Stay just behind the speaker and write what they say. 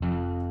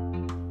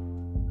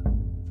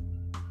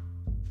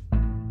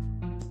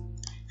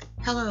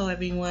Hello,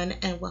 everyone,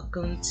 and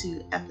welcome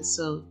to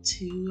episode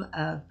 2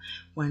 of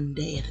One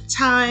Day at a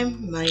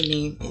Time. My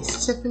name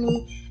is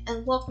Tiffany,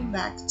 and welcome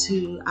back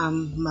to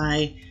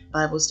my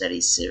Bible study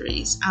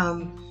series.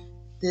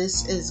 This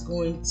series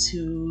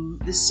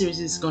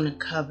is going to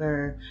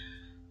cover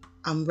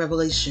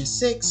Revelation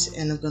 6,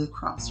 and I'm going to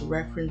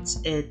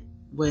cross-reference it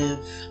with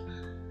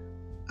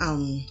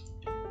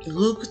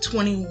Luke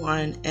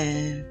 21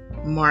 and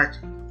Mark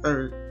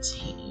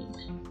 13.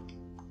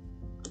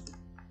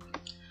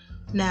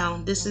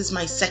 Now, this is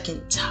my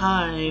second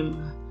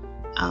time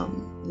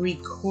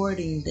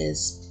recording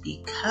this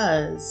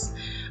because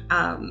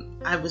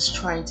I was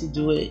trying to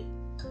do it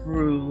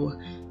through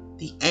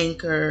the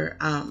Anchor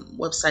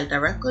website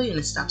directly, and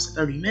it stops at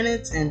 30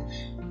 minutes. And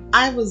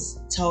I was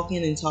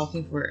talking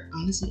for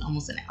honestly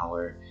almost an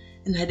hour,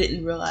 and I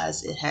didn't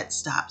realize it had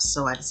stopped.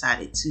 So I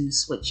decided to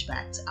switch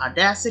back to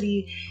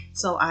Audacity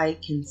so I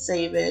can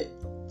save it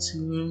to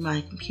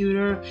my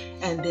computer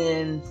and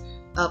then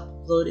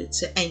upload it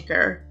to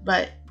Anchor.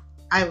 But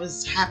I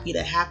was happy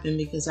that happened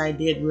because I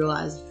did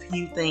realize a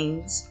few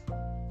things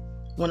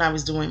when I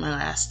was doing my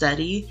last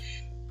study,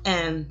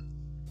 and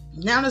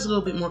now there's a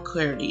little bit more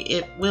clarity.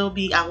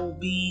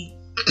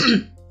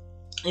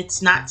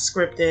 It's not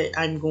scripted.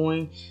 I'm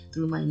going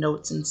through my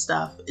notes and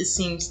stuff. It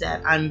seems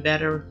that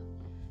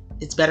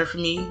it's better for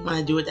me when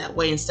I do it that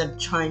way instead of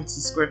trying to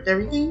script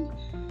everything.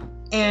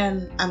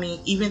 And I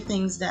mean, even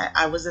things that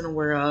I wasn't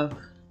aware of,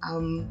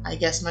 I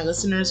guess my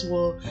listeners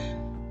will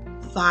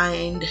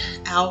find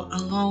out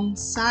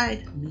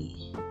alongside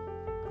me.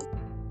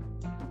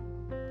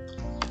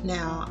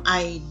 Now,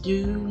 I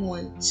do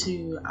want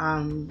to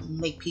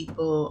make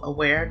people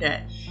aware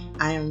that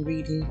I am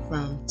reading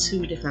from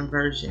two different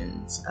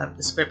versions of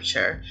the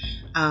scripture.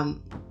 I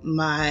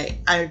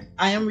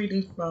am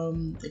reading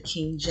from the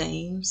King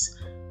James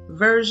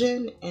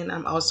version, and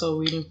I'm also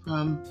reading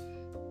from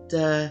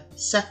the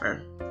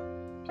Sefer.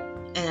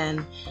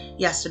 And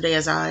yesterday,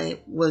 as I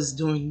was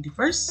doing the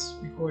first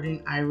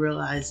recording, I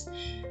realized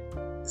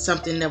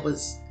something that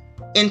was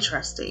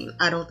interesting.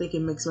 I don't think it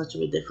makes much of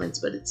a difference,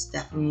 but it's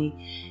definitely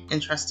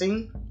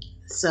interesting.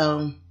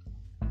 So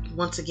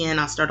once again,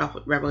 I'll start off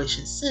with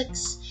Revelation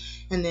 6,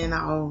 and then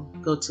I'll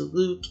go to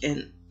Luke,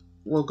 and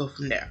we'll go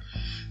from there.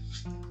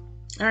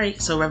 All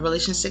right, so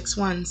Revelation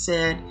 6:1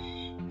 said,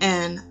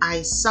 "And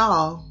I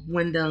saw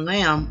when the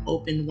Lamb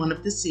opened one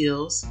of the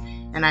seals,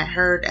 and I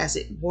heard as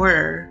it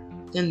were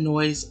the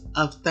noise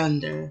of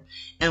thunder,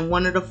 and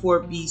one of the four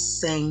beasts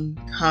saying,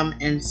 'Come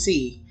and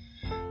see.'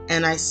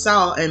 And I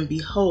saw, and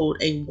behold,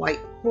 a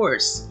white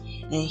horse,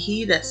 and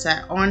he that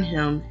sat on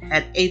him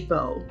had a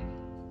bow,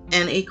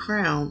 and a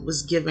crown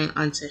was given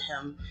unto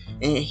him,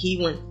 and he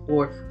went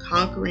forth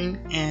conquering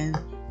and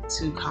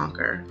to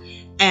conquer."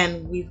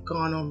 And we've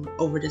gone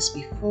over this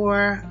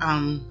before.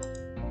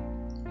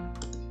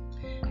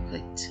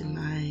 Click to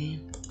my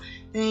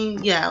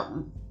thing. Yeah,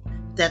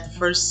 that the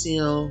first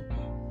seal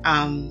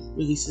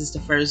releases the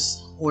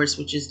first horse,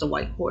 which is the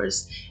white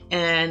horse.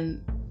 And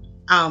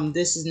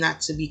this is not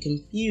to be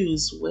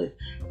confused with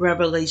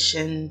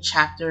Revelation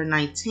chapter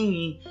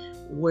 19,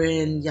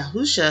 when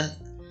Yahusha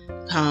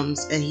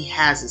comes and he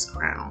has his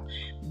crown.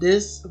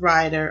 This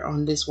rider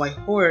on this white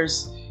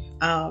horse,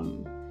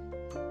 the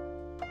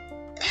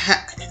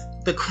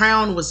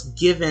crown was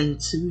given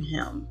to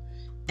him,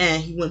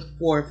 and he went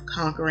forth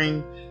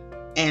conquering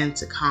and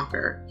to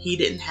conquer. He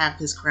didn't have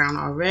his crown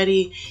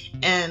already.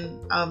 And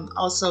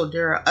also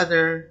there are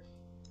other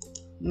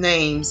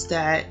names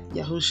that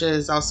Yahusha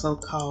is also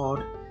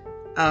called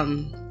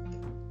in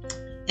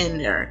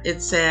there.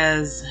 It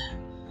says,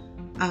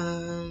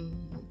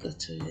 go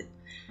to it.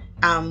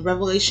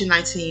 Revelation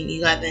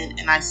 19:11,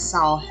 "And I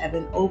saw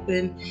heaven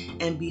open,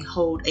 and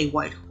behold a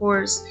white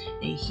horse,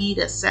 and he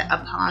that sat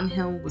upon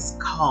him was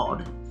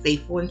called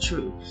Faithful and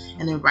True,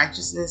 and in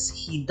righteousness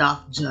he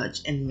doth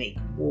judge and make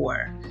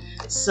war."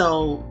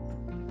 So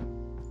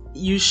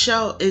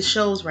it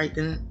shows right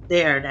then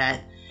there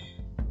that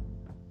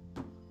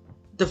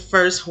the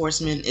first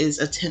horseman is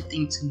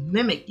attempting to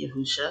mimic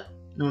Yahusha,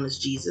 known as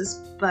Jesus,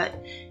 but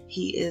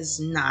he is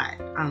not.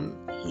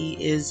 He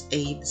is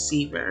a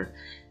deceiver,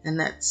 and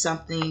that's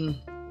something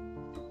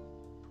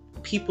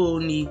people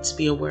need to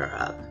be aware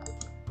of.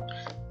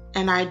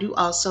 And I do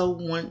also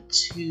want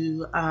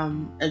to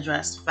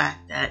address the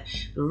fact that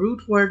the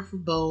root word for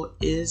bow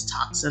is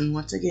toxin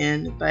once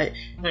again. But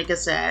like I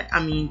said, I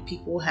mean,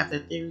 people have their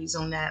theories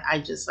on that. I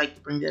just like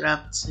to bring that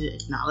up to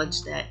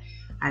acknowledge that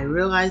I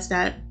realize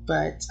that.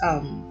 But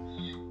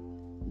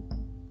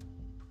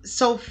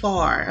so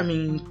far, I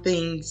mean,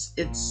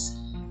 it's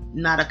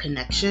not a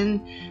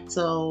connection.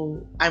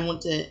 So I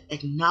want to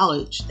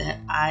acknowledge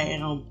that I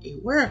am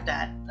aware of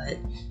that, but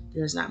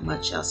there's not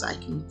much else I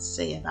can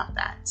say about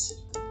that.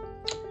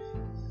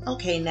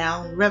 Okay,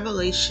 now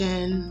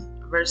Revelation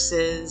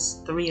verses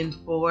 3 and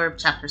 4 of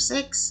chapter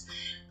 6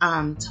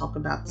 talk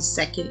about the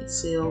second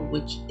seal,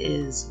 which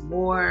is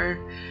war.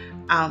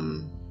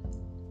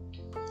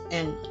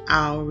 And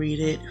I'll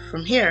read it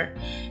from here.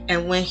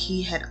 "And when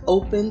he had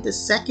opened the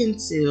second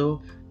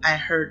seal, I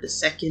heard the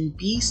second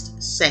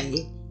beast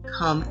say,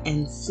 come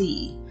and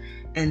see.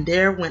 And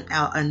there went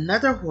out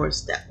another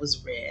horse that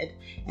was red,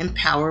 and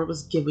power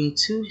was given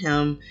to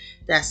him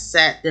that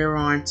sat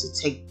thereon to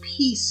take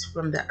peace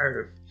from the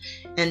earth,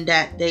 and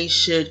that they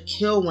should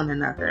kill one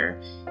another.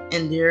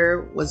 And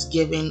there was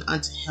given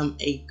unto him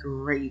a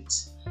great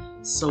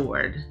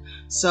sword.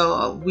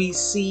 So we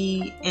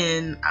see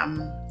in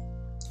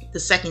the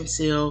second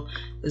seal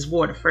is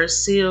war. The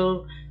first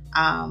seal,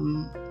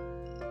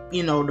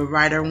 the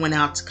rider went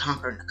out to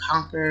conquer and to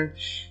conquer.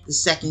 The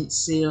second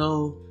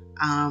seal,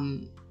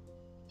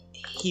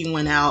 he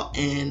went out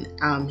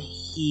and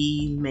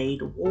he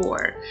made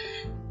war.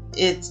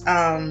 It's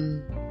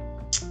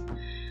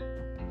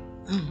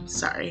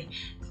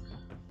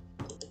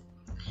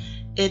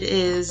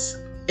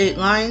it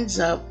lines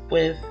up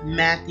with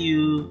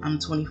Matthew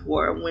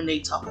 24 when they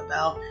talk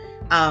about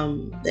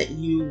that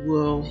you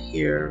will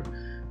hear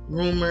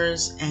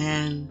rumors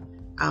and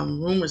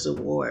rumors of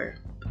war.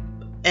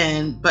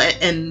 And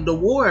the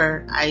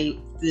war I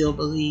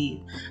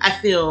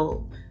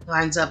feel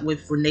lines up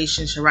with for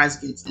nation shall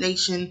rise against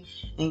nation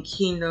and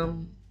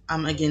kingdom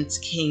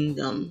against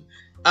kingdom.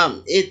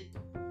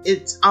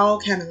 It's all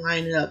kind of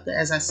lining up.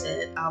 As I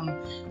said,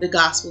 the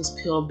Gospels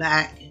peel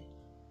back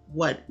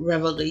what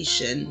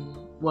Revelation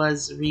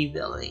was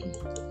revealing.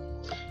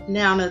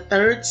 Now the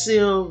third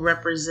seal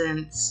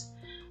represents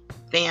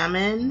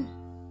famine,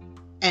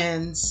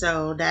 and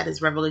so that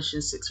is Revelation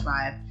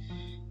 6:5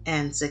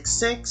 and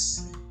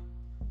 6:6.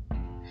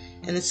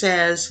 And it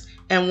says,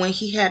 and when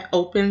he had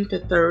opened the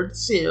third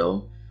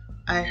seal,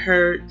 I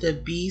heard the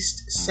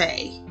beast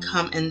say,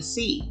 come and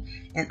see.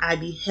 And I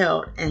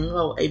beheld, and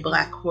lo, a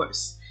black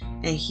horse,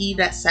 and he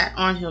that sat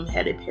on him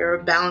had a pair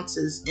of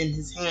balances in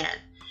his hand.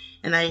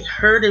 And I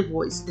heard a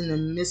voice in the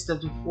midst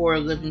of the four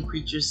living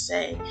creatures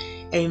say,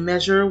 a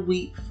measure of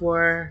wheat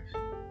for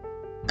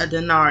a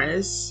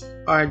denarius,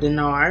 or a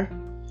dinar,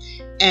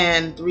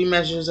 and 3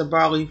 measures of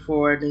barley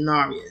for a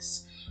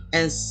denarius.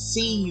 And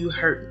see you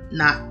hurt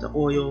not the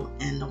oil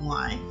and the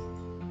wine.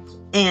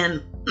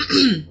 And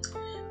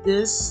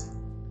this,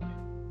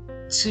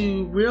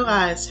 to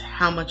realize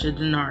how much a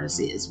denarius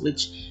is,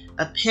 which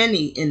a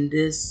penny in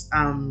this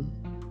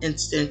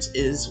instance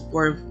is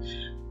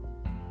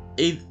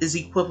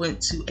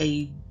equivalent to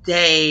a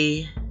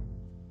day,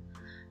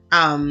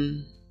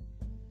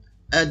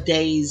 a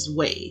day's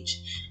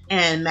wage.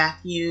 And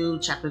Matthew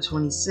chapter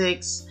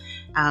 26,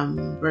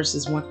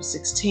 verses 1 through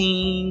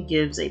 16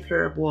 gives a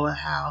parable of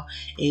how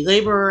a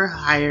laborer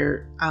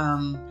hired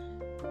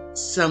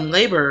some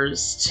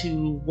laborers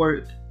to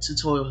work to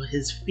toil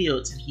his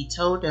fields, and he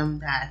told them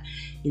that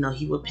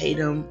he would pay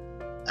them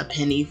a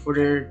penny for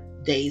their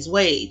day's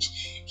wage.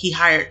 He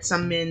hired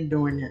some men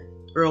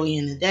early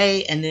in the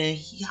day, and then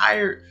he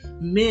hired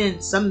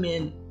some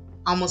men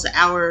almost an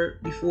hour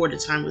before the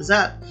time was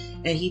up,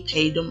 and he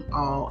paid them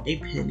all a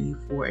penny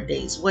for a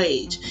day's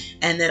wage.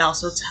 And that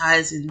also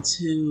ties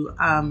into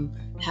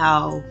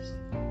how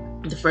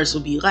the first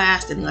will be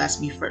last and the last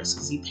will be first,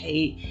 because he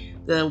paid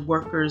the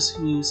workers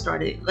who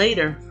started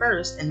later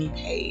first, and he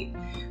paid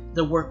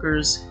the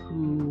workers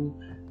who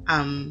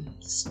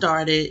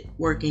started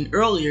working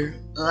earlier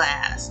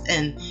last.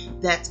 And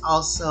that's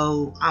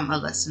also a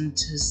lesson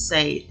to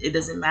say it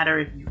doesn't matter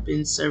if you've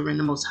been serving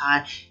the Most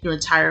High your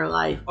entire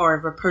life, or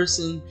if a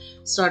person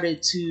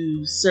started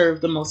to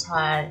serve the Most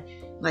High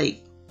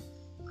like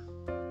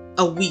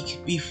a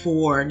week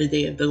before the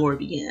day of the Lord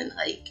began.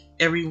 Like,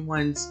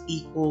 everyone's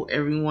equal,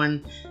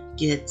 everyone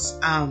gets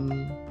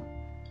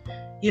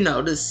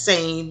the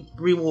same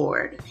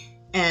reward.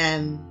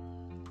 And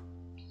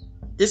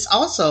this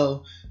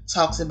also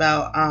talks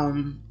about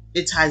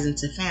it ties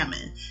into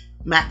famine.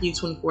 Matthew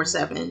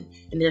 24:7,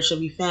 and there shall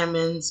be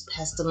famines,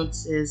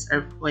 pestilences,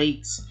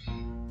 earthquakes,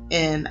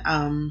 in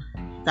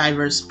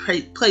diverse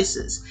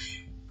places.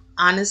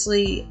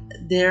 Honestly,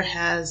 there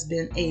has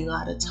been a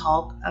lot of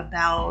talk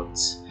about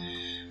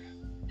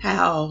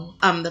how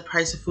the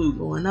price of food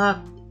going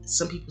up.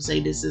 Some people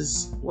say this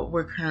is what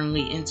we're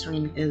currently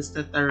entering is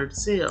the third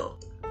seal.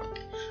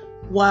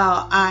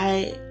 While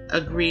I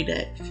agree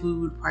that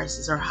food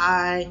prices are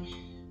high,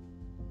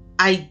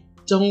 I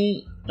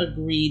don't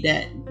agree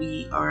that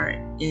we are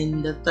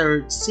in the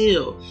third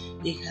seal,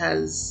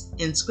 because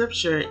in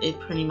scripture it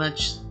pretty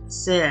much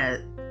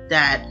said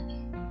that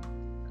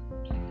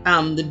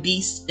the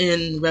beast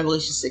in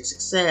Revelation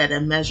 6 said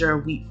a measure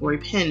of wheat for a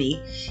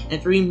penny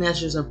and 3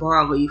 measures of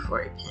barley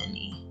for a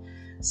penny.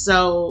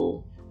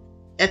 So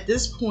at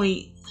this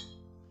point,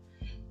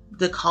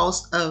 the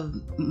cost of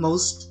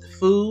most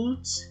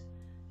foods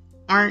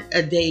aren't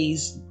a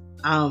day's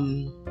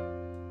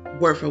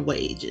worth of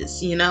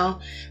wages,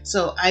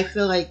 So I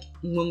feel like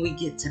when we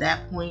get to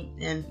that point,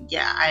 and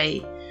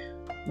I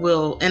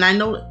will, and I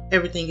know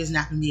everything is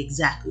not going to be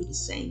exactly the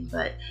same,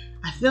 but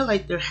I feel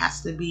like there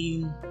has to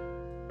be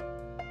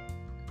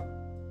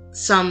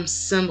some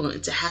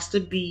semblance. It has to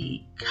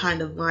be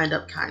kind of lined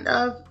up,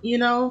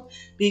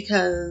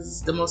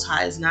 because the Most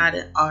High is not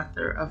an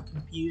author of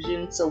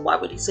confusion. So why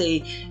would he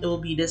say it will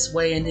be this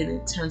way and then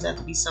it turns out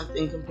to be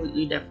something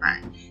completely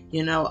different?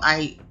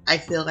 I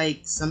feel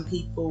like some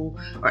people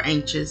are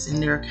anxious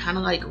and they're kind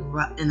of like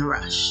in a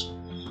rush.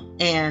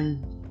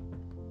 And,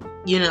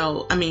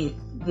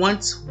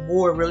 once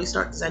war really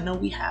starts, because I know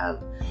we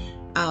have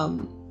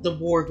the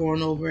war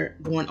going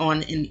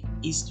on in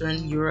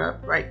Eastern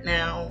Europe right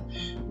now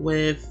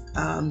with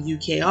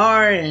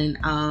UKR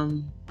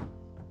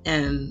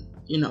and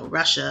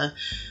Russia,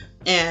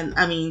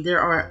 and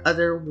there are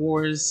other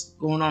wars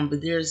going on,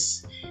 but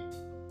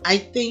I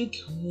think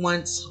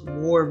once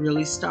war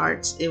really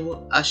starts, it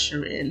will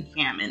usher in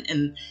famine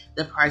and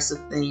the price of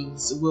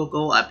things will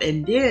go up.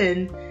 And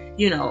then,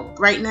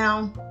 right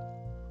now,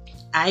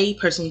 I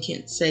personally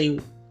can't say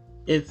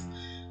if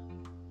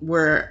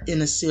we're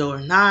in a seal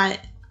or not.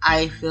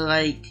 I feel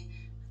like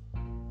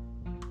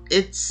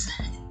it's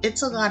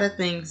a lot of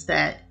things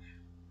that,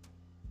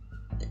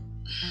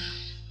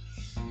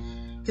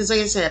 because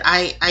like I said,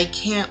 I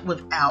can't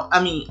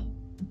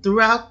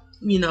throughout,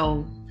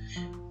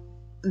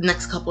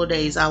 next couple of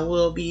days, I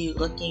will be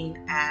looking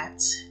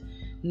at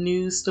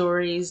news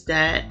stories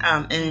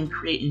and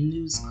creating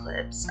news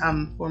clips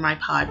for my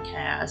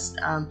podcast.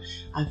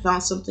 I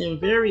found something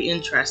very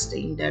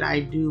interesting that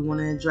I do want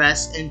to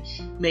address, and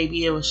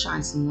maybe it will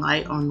shine some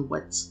light on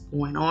what's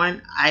going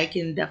on. I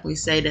can definitely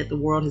say that the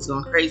world has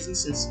gone crazy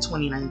since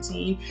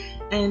 2019,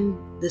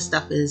 and this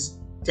stuff is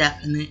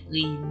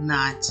definitely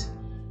not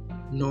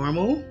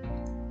normal.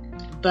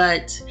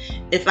 But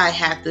if I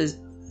had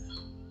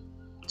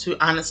to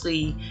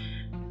honestly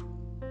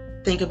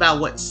think about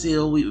what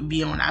seal we would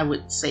be on, I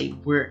would say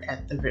we're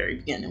at the very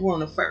beginning. We're on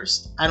the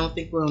first. I don't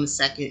think we're on the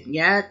second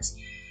yet.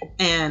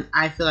 And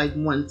I feel like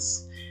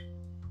once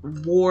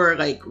war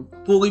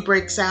fully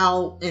breaks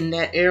out in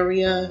that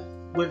area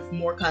with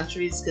more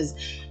countries, because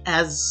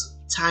as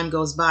time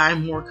goes by,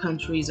 more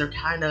countries are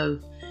kind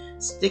of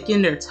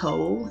sticking their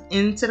toe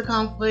into the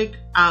conflict.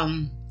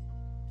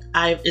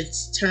 It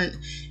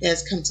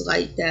has come to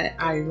light that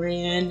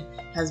Iran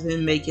has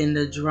been making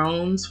the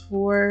drones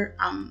for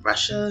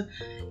Russia,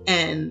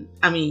 and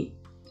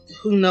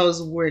who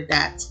knows where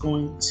that's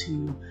going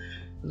to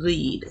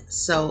lead.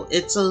 So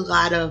it's a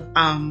lot of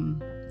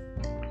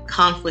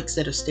conflicts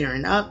that are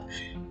stirring up,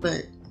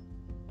 but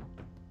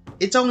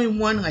it's only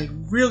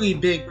one really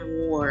big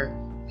war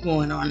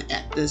going on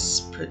at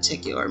this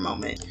particular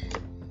moment.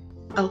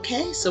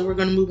 Okay, so we're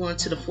going to move on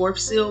to the fourth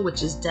seal,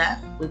 which is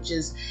death, which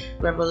is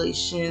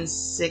Revelation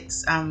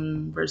 6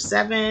 verse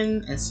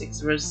 7 and 6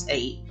 verse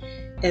 8.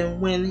 And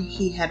when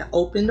he had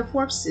opened the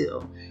fourth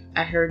seal,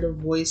 I heard the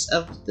voice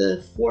of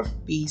the fourth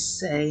beast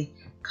say,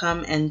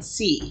 "Come and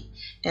see."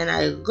 And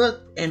I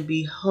looked, and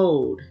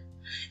behold.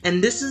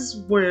 And this is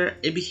where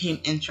it became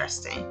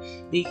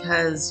interesting,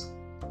 because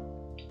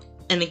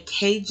in the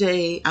King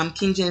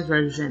James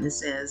Version, it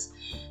says,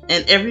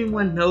 and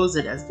everyone knows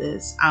it as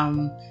this,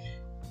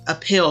 a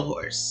pale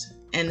horse,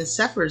 and the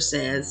Sefer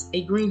says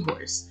a green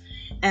horse.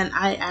 And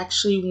I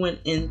actually went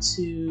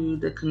into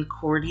the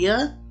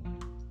Concordia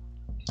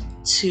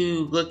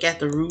to look at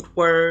the root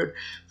word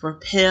for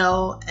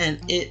pale, and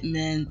it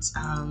meant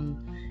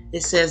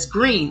it says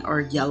green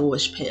or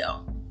yellowish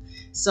pale.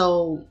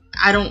 So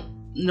I don't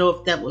know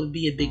if that would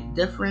be a big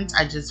difference.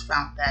 I just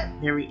found that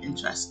very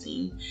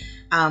interesting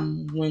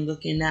when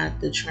looking at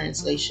the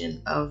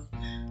translation of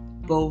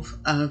both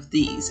of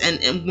these.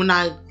 And when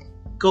I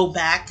go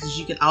back, because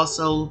you can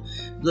also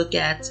look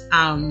at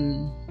how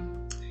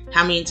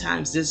many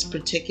times this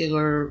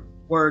particular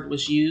word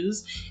was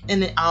used,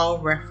 and it all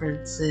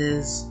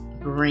references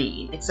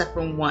green except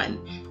for one,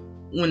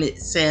 when it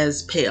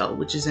says pale,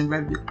 which is in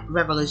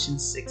Revelation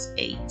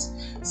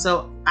 6:8.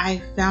 So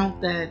I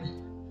found that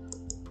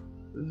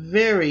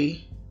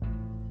very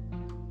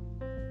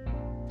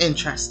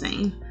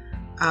interesting.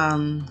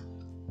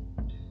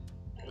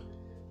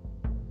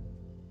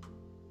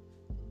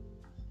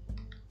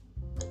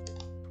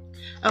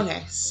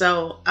 Okay,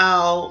 so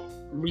I'll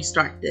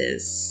restart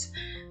this.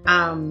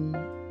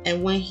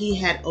 And when he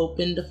had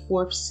opened the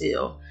fourth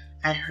seal,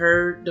 I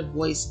heard the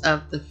voice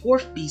of the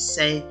fourth beast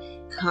say,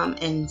 "Come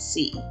and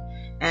see."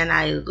 And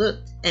I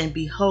looked, and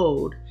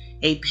behold,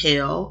 a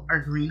pale or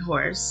green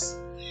horse,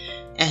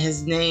 and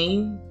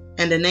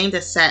the name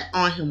that sat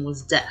on him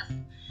was Death,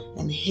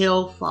 and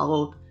hell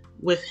followed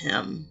with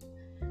him,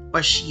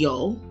 or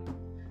Sheol,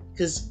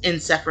 because in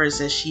Sefer it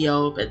says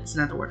Sheol, but it's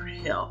another word for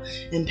hell.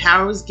 And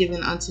power was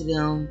given unto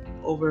them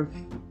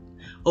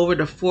over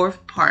the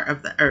fourth part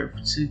of the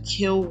earth, to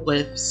kill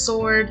with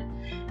sword,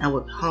 and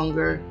with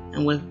hunger,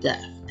 and with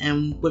death,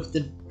 and with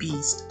the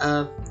beast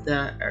of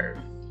the earth.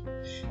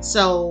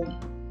 So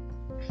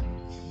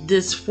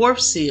this fourth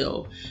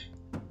seal,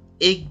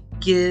 it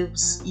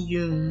gives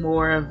you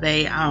more of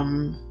a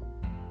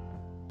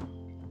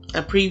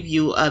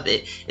preview of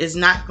it. It's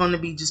not going to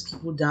be just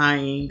people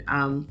dying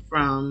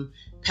from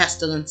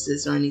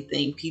pestilences or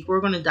anything. People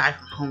are going to die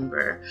from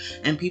hunger,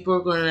 and people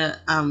are going to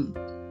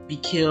be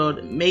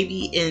killed,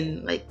 maybe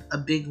in like a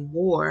big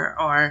war,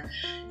 or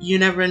you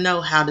never know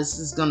how this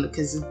is gonna,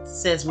 because it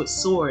says with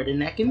sword,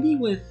 and that can be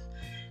with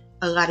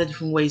a lot of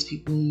different ways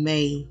people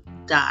may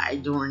die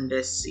during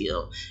this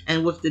seal,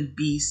 and with the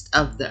beast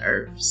of the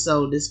earth.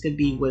 So this could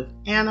be with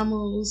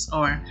animals,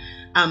 or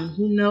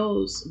who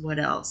knows what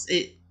else.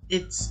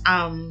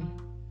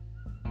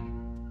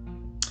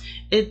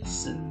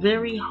 It's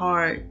very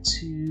hard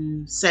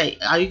to say.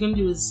 All you can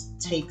do is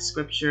take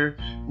scripture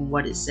and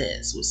what it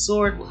says, with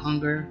sword, with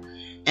hunger,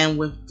 and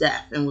with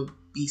death, and with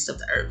beasts of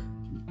the earth.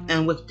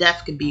 And with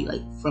death could be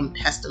like from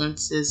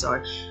pestilences,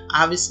 or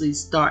obviously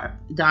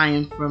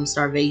dying from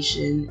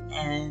starvation,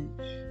 and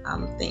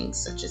things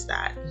such as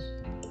that.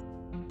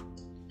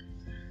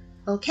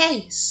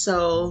 Okay,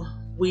 so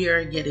we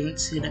are getting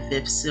to the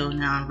fifth seal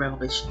now in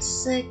Revelation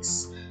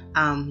 6.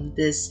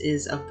 This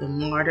is of the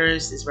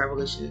martyrs. This is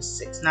Revelation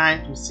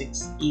 6:9 through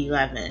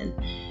 6:11.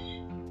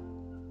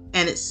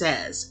 And it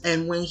says,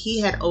 "And when he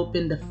had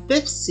opened the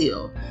fifth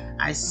seal,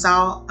 I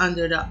saw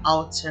under the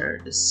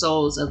altar the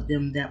souls of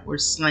them that were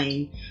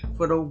slain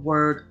for the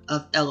word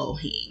of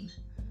Elohim,"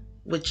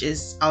 which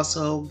is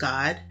also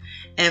God,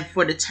 "and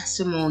for the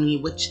testimony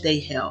which they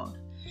held.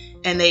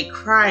 And they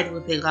cried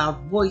with a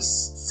loud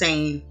voice,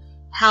 saying,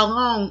 How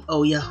long,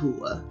 O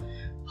Yahuwah,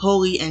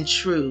 holy and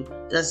true,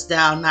 dost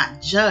thou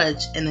not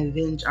judge and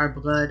avenge our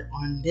blood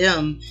on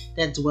them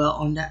that dwell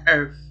on the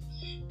earth?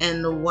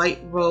 And the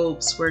white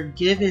robes were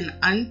given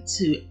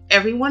unto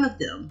every one of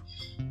them,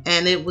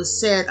 and it was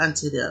said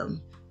unto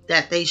them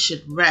that they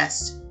should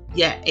rest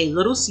yet a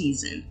little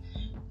season,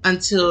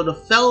 until the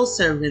fellow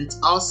servants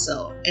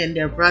also and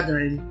their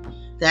brethren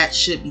that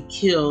should be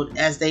killed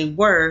as they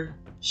were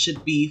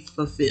should be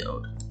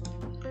fulfilled."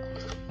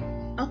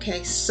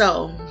 Okay,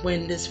 so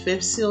when this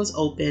fifth seal is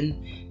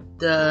open,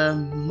 the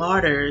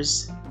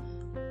martyrs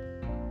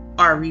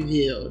are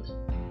revealed.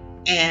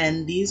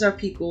 And these are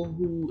people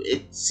who,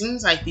 it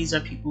seems like these are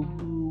people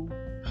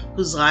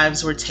whose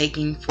lives were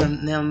taken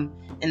from them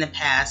in the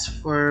past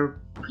for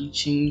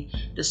preaching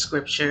the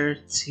scripture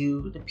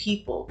to the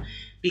people.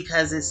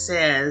 Because it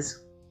says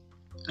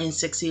in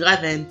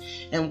 6:11,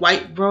 "And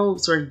white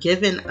robes were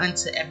given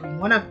unto every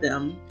one of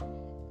them,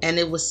 and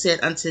it was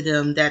said unto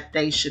them that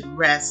they should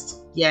rest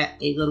yet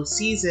a little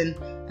season,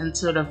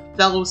 until the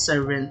fellow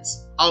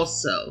servants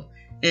also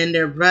and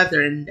their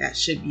brethren that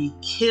should be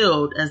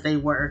killed as they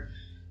were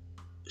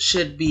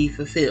should be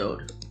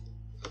fulfilled."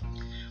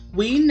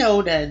 We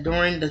know that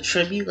during the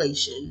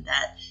tribulation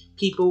that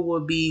people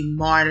will be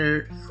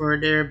martyred for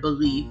their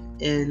belief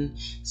in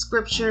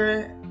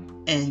scripture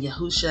and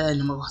Yahusha and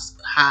the Most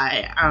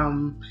High.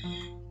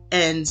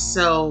 And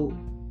so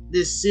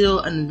this seal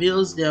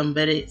unveils them,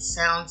 but it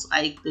sounds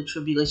like the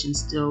tribulation is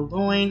still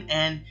going,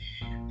 and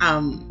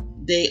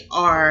the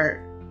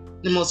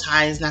Most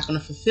High is not going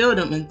to fulfill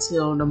them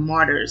until the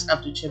martyrs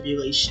of the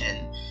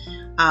tribulation,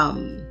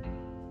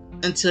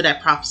 until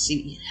that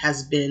prophecy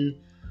has been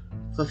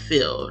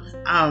fulfilled.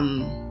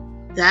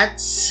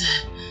 That's,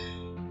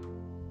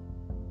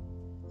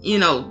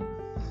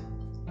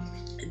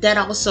 that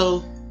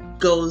also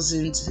goes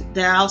into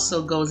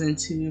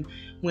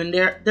when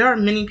there are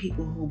many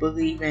people who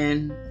believe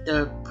in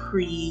the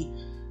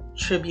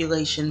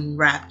pre-tribulation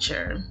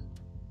rapture.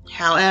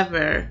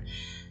 However,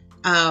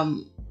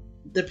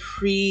 the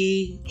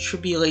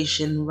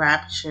pre-tribulation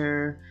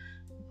rapture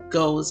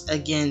goes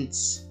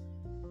against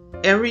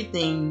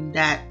everything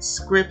that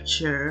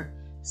scripture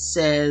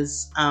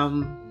says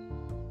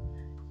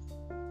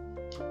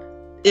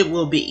it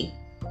will be.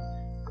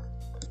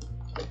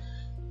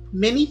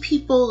 Many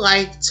people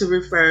like to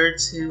refer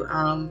to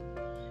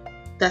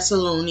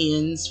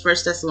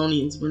First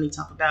Thessalonians, when they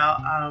talk about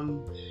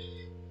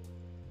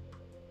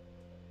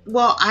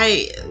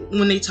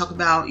when they talk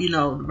about,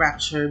 the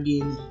rapture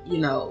being,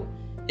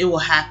 it will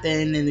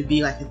happen and it'd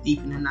be like a thief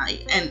in the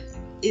night. And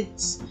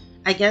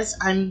I guess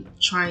I'm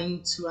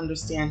trying to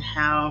understand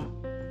how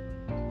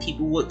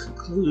people would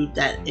conclude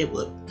that it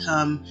would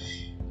come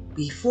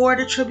before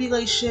the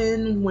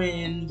tribulation,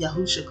 when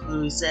Yahushua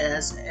clearly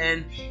says,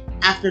 and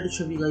after the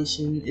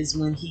tribulation is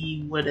when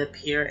he would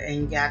appear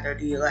and gather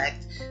the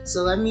elect.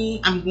 So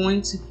I'm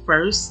going to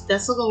First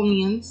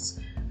Thessalonians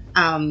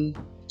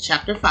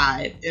chapter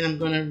 5, and I'm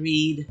going to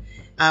read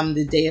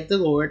the day of the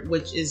Lord,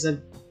 which is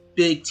a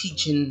big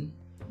teaching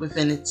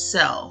within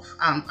itself.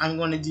 I'm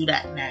going to do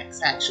that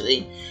next,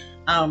 actually,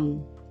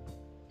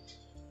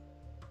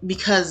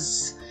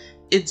 because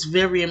it's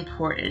very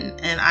important,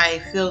 and I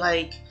feel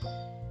like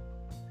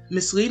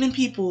misleading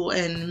people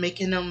and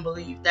making them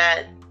believe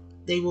that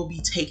they will be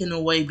taken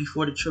away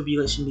before the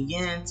tribulation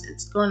begins,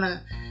 it's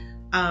gonna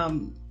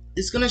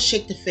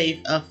shake the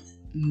faith of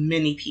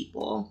many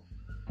people,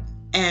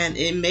 and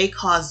it may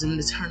cause them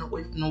to turn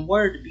away from the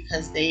word,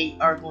 because they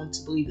are going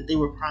to believe that they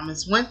were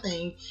promised one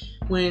thing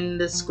when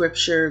the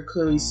scripture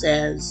clearly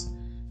says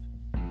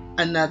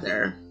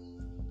another.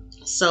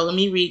 So let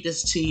me read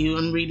this to you.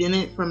 I'm reading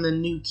it from the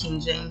New King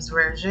James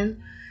Version,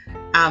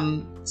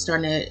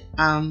 starting at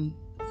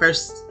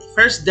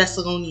First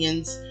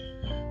Thessalonians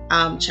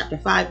chapter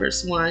 5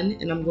 verse 1,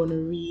 and I'm going to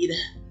read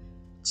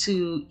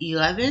to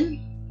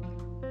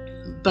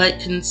 11. But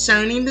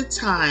concerning the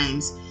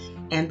times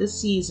and the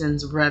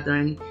seasons,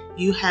 brethren,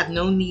 you have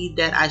no need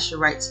that I should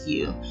write to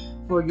you.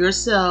 For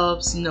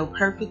yourselves know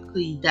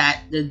perfectly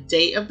that the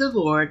day of the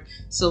Lord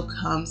so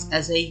comes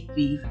as a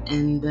thief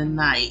in the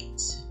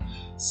night.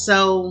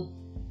 So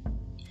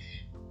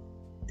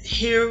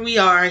here we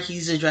are,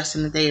 he's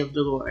addressing the day of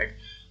the Lord.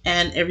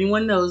 And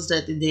everyone knows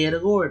that the day of the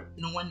Lord,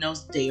 no one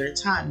knows the day or the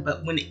time.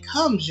 But when it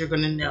comes, you're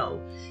going to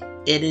know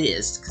it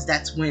is. Because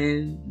that's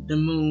when the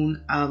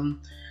moon,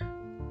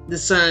 the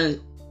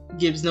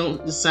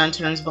sun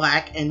turns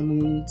black and the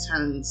moon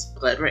turns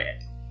blood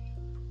red.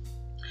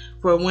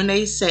 For when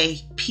they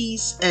say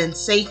peace and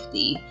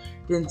safety,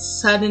 then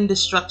sudden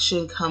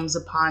destruction comes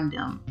upon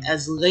them,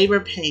 as labor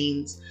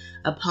pains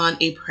upon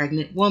a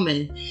pregnant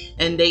woman,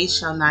 and they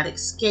shall not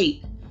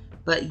escape.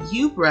 But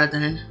you,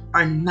 brethren,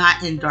 are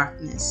not in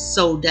darkness,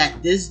 so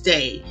that this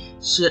day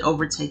should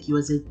overtake you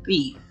as a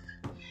thief.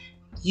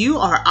 You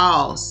are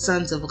all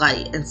sons of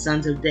light and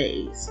sons of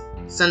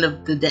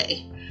the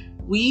day.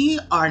 We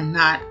are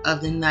not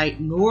of the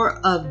night nor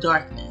of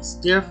darkness.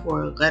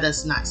 Therefore, let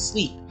us not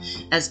sleep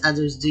as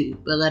others do,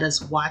 but let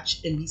us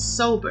watch and be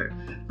sober.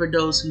 For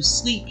those who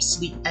sleep,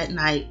 sleep at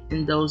night,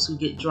 and those who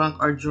get drunk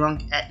are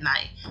drunk at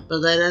night.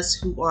 But let us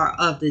who are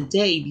of the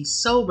day be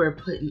sober,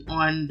 putting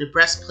on the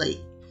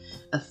breastplate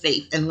of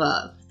faith and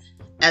love,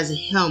 as a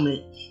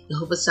helmet, the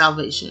hope of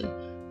salvation.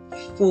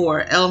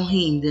 For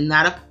Elohim did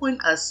not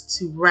appoint us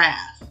to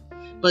wrath,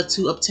 but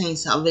to obtain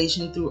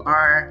salvation through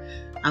our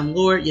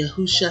Lord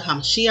Yahushua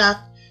HaMashiach,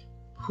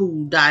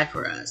 who died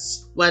for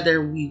us.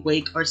 Whether we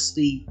wake or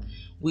sleep,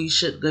 we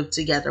should live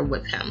together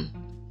with him.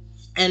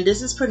 And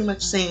this is pretty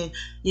much saying,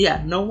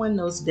 yeah, no one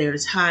knows the day or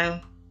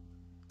time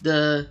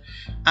the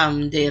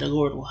day of the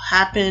Lord will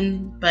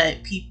happen,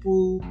 but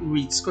people who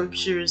read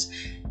scriptures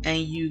and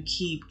you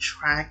keep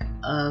track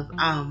of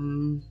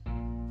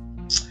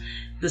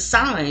the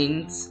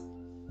signs,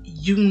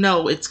 you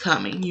know it's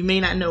coming. You may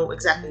not know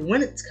exactly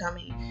when it's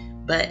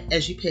coming, but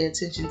as you pay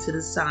attention to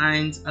the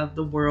signs of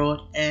the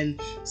world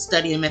and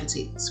study and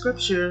meditate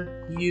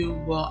scripture, you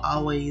will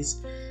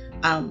always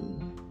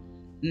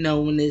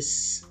know when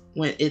it's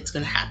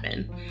going to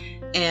happen.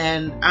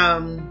 And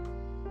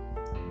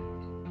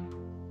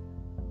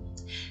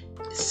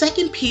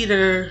 2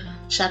 Peter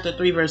chapter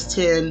 3 verse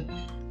 10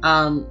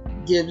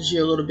 gives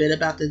you a little bit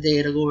about the day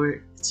of the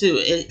Lord too.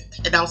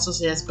 It also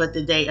says, but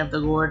the day of the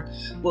Lord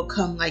will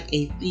come like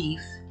a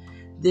thief.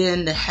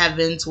 Then the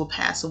heavens will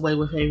pass away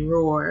with a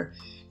roar,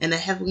 and the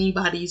heavenly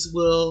bodies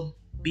will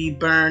be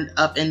burned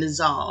up and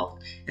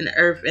dissolved, and the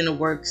earth and the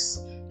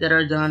works that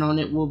are done on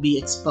it will be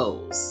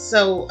exposed.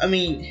 So, I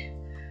mean,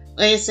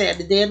 like I said,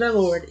 the day of the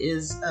Lord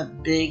is a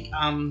big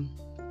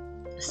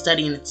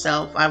study in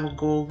itself. I will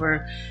go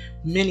over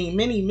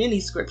many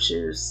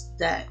scriptures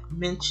that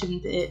mention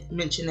it.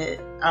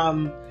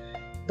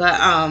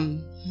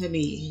 Let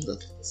me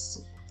look at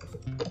this,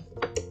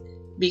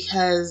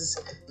 because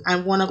I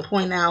want to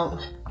point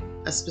out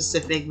a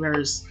specific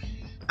verse,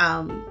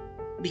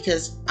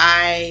 because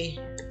I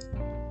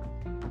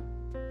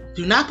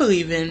do not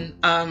believe in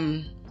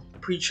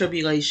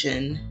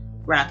pre-tribulation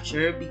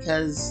rapture,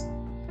 because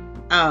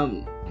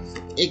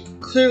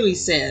it clearly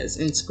says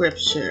in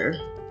scripture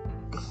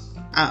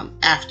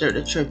after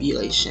the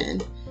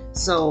tribulation.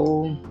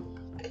 So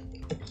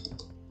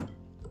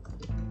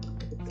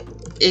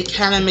it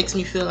kind of makes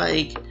me feel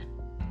like,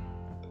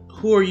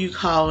 who are you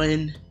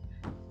calling?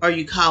 Are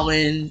you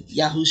calling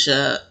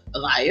Yahusha a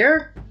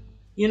liar?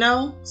 You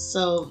know?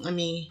 So let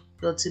me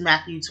go to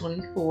Matthew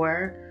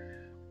 24.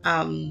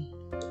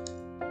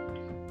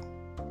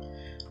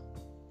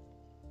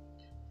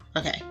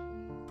 Okay.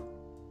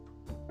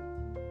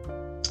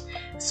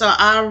 So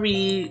I'll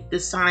read the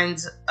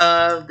signs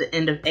of the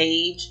end of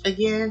age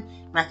again.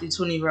 Matthew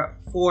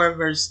 24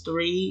 verse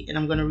 3. And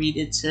I'm going to read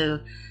it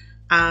to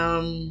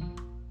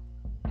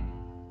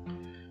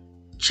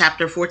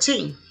chapter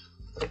 14.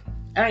 All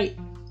right.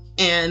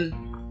 And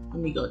let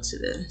me go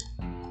to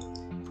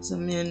let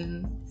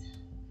me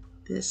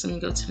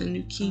go to the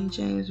New King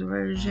James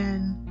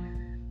Version.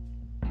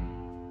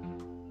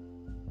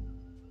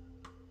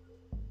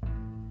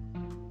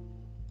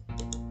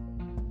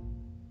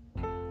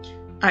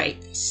 All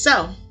right,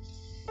 so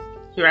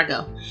here I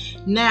go.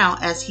 Now,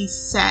 as he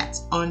sat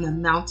on the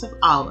Mount of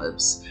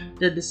Olives,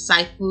 the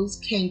disciples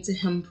came to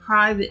him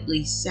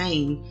privately,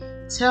 saying,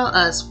 "Tell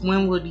us,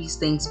 when will these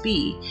things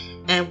be?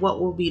 And what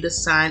will be the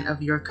sign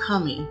of your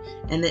coming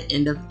and the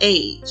end of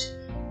age?"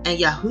 And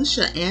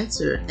Yahusha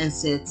answered and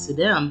said to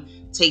them,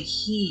 "Take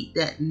heed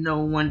that no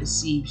one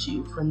deceives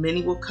you, for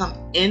many will come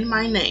in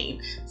my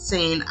name,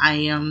 saying, I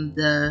am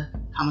the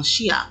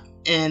Hamashiach,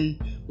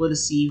 and will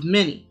deceive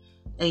many.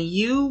 And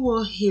you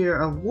will hear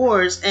of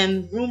wars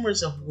and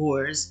rumors of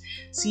wars.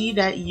 See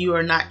that you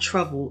are not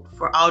troubled,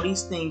 for all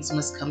these things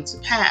must come to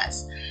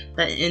pass.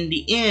 But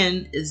the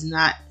end is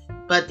not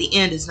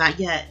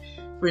yet.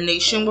 For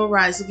nation will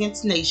rise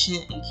against nation,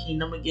 and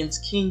kingdom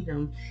against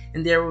kingdom,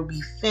 and there will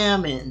be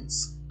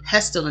famines,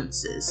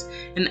 pestilences,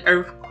 and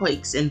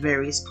earthquakes in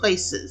various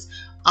places.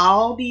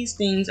 All these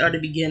things are the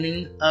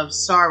beginning of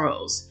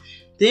sorrows.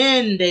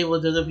 Then they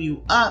will deliver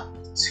you up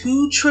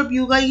to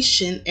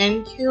tribulation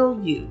and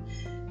kill you.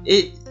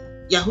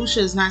 Yahusha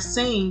is not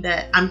saying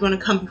that I'm going to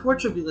come before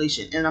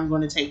tribulation and I'm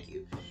going to take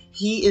you.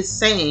 He is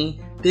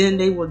saying, then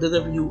they will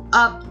deliver you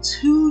up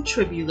to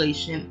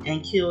tribulation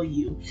and kill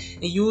you.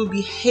 And you will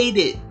be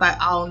hated by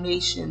all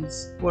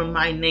nations for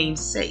my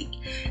name's sake.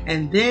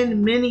 And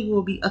then many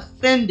will be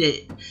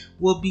offended,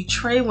 will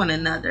betray one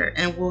another,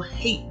 and will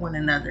hate one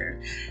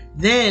another.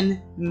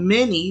 Then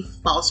many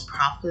false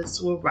prophets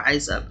will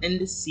rise up and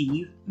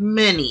deceive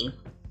many.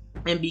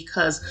 And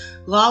because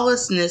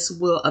lawlessness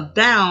will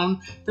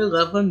abound, the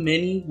love of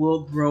many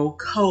will grow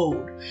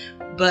cold.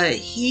 But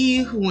he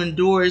who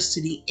endures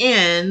to the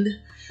end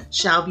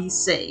shall be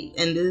saved.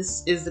 And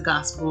this is the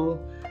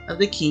gospel of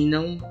the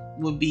kingdom,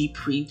 will be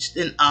preached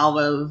in all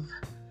of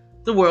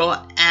the world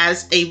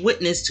as a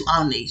witness to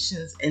all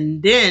nations.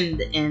 And then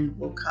the end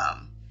will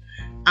come.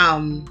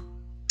 I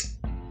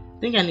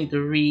think I need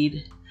to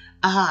read.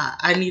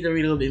 I need to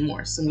read a little bit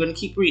more. So I'm going to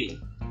keep reading.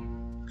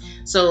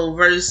 So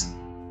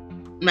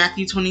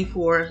Matthew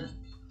 24,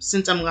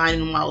 since I'm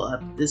lining them all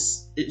up,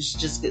 this is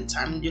just a good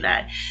time to do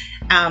that.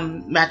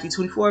 Matthew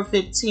 24,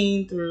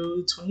 15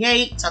 through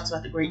 28 talks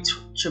about the great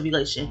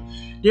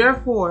tribulation.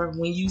 Therefore,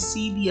 when you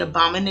see the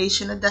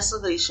abomination of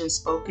desolation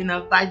spoken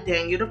of by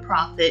Daniel the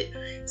prophet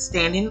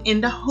standing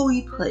in the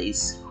holy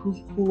place,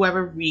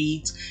 whoever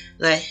reads,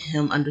 let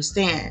him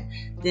understand.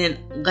 Then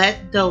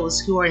let those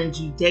who are in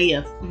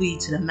Judea flee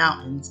to the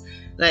mountains.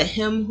 Let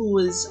him who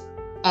is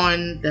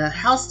on the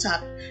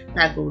housetop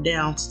not go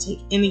down to take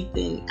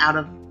anything out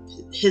of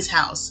his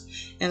house,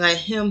 and let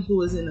him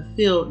who is in the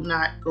field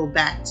not go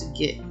back to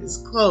get his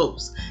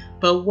clothes.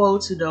 But woe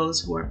to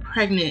those who are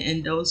pregnant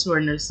and those who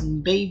are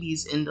nursing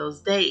babies in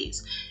those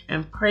days,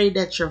 and pray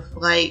that your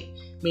flight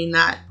may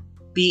not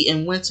be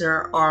in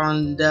winter or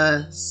on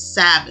the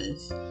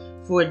Sabbath,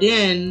 for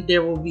then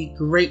there will be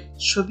great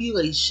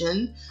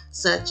tribulation,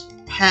 such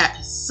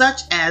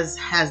as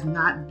has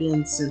not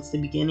been since the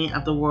beginning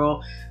of the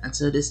world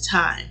until this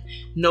time,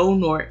 no,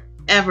 nor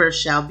ever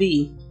shall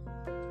be.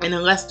 And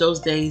unless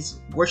those days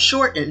were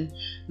shortened,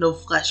 no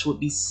flesh would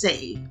be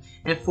saved.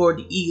 And for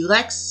the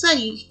elect's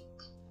sake,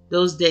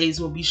 those days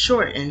will be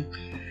shortened.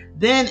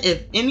 Then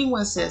if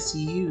anyone says to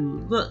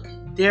you, look,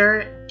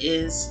 there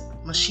is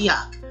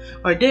Mashiach,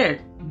 or there,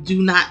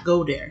 do not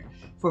go there.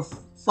 For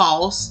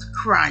false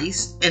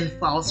Christ and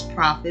false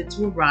prophets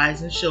will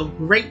rise and show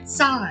great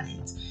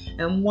signs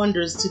and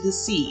wonders to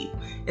deceive,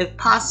 if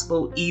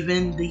possible,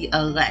 even the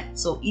elect.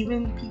 So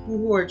even people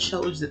who are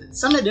chosen,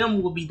 some of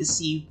them will be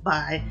deceived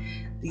by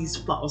these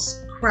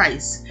false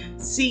Christs.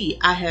 See,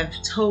 I have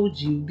told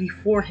you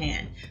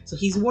beforehand. So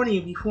he's warning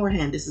you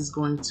beforehand this is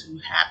going to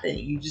happen.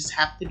 You just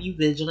have to be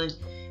vigilant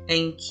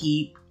and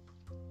keep,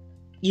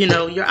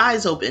 your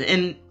eyes open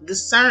and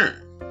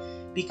discern.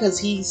 Because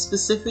he's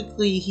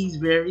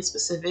very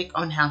specific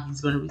on how he's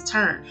going to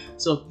return.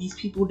 So if these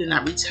people did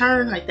not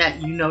return like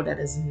that, that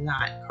is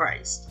not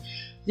Christ.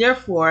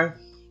 Therefore,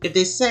 if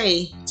they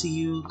say to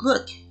you,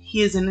 look,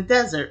 he is in the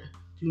desert,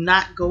 do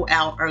not go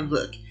out or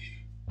look.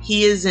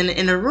 He is in the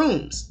inner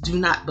rooms, do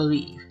not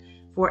believe.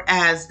 For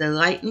as the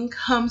lightning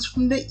comes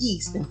from the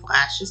east and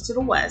flashes to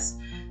the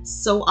west,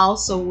 so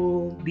also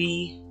will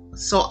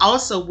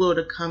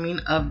the coming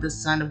of the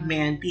Son of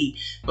Man be.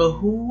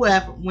 But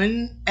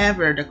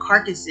whenever the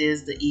carcass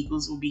is, the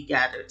eagles will be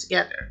gathered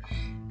together.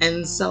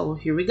 And so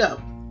here we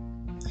go.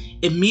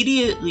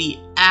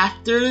 Immediately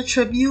after the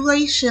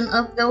tribulation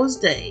of those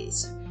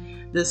days,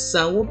 the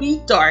sun will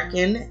be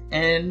darkened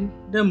and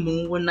the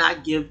moon will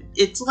not give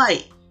its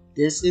light.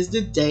 This is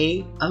the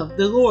day of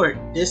the Lord.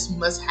 This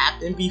must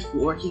happen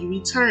before he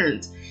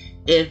returns.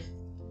 If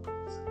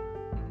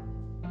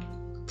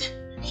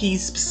he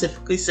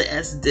specifically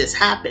says this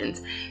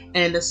happens,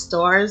 and the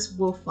stars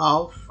will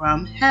fall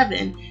from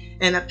heaven,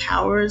 and the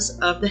powers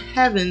of the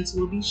heavens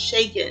will be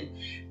shaken.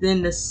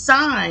 Then the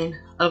sign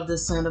of the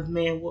Son of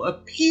Man will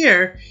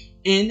appear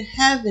in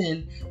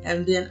heaven,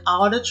 and then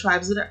all the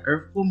tribes of the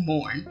earth will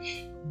mourn.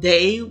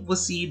 They will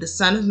see the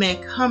Son of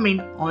Man coming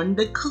on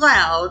the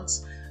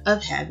clouds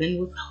of heaven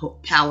with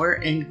power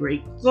and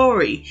great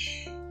glory.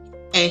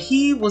 And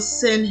he will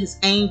send his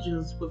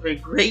angels with a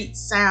great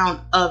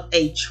sound of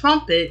a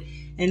trumpet,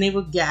 and they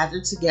will gather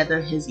together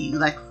his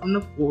elect from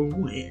the four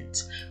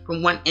winds,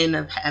 from one end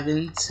of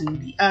heaven to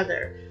the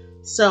other.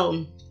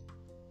 So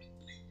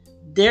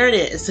there it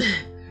is.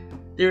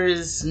 There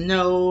is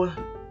no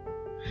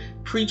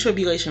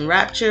pre-tribulation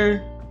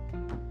rapture.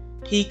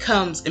 He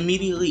comes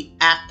immediately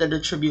after the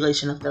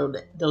tribulation of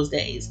those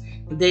days,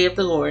 the day of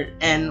the Lord.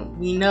 And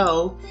we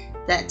know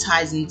that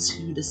ties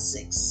into the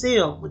sixth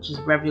seal, which is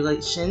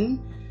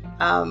Revelation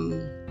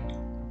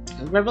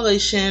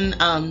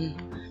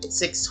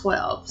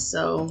 6:12.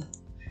 So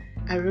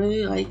I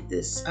really like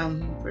this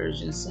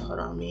version. So hold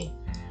on me.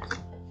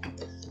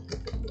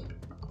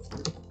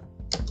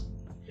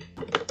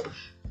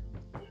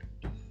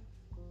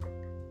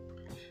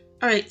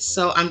 Alright,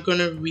 so I'm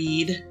gonna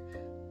read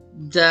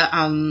the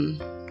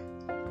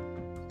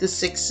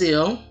sixth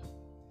seal.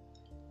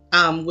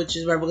 which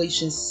is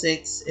Revelation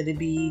 6. It'll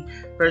be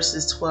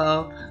verses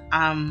 12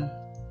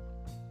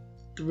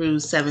 through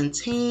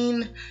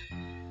 17.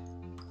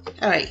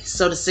 All right,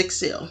 so the sixth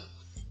seal.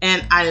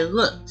 And I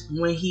looked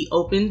when he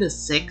opened the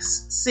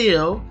sixth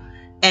seal,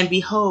 and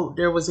behold,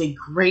 there was a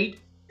great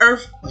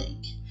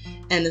earthquake,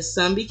 and the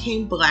sun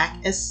became black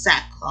as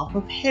sackcloth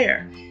of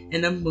hair,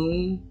 and the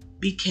moon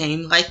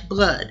became like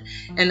blood,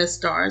 and the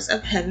stars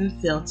of heaven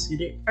fell to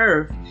the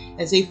earth,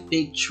 as a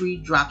fig tree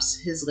drops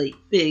his late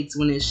figs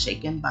when it is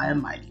shaken by a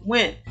mighty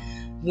wind.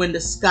 When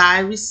the sky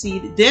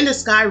receded, then the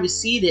sky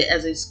receded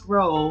as a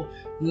scroll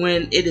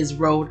when it is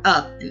rolled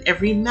up, and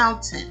every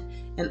mountain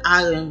and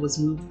island was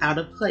moved out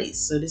of place.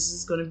 So this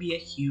is going to be a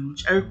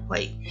huge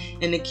earthquake.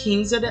 And the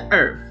kings of the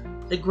earth,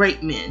 the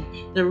great men,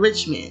 the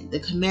rich men, the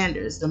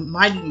commanders, the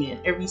mighty men,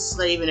 every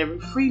slave and every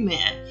free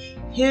man,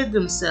 hid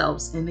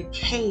themselves in the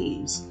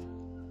caves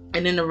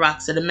and in the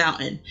rocks of the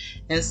mountain,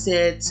 and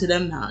said to the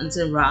mountains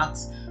and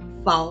rocks,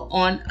 fall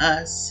on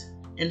us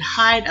and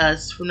hide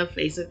us from the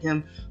face of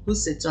him who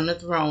sits on the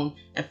throne,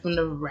 and from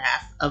the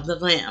wrath of the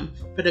Lamb.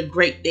 For the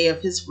great day of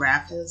his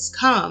wrath has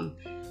come.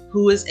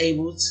 Who is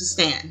able to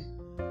stand?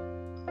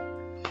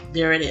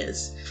 There it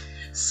is.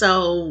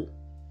 So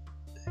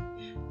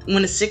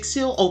when the sixth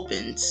seal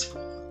opens,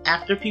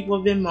 after people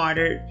have been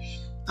martyred,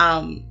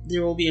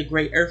 there will be a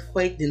great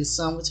earthquake. Then the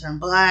sun will turn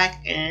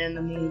black, and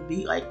the moon will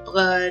be like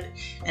blood,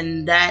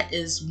 and that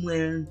is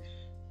when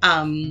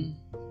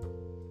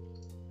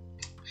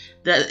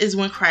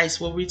Christ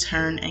will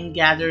return and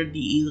gather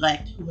the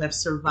elect who have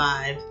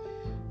survived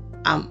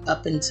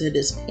up until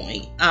this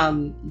point.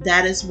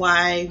 That is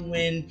why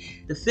when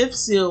the fifth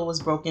seal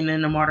was broken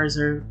and the martyrs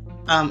are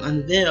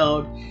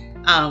unveiled,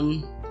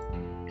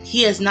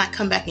 he has not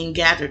come back and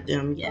gathered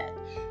them yet.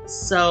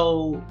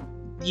 So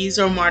these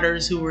are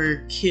martyrs who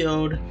were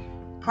killed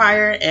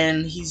prior,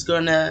 and he's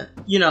gonna,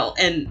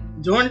 and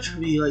during the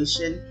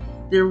tribulation,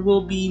 there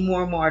will be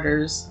more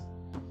martyrs.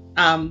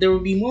 And they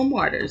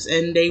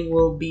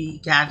will be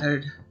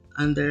gathered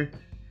under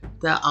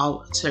the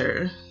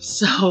altar.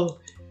 So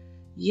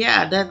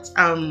yeah, that's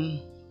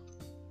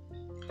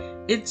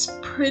it's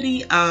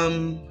pretty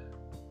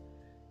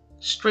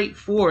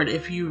straightforward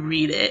if you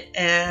read it.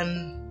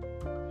 And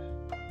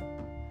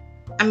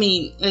I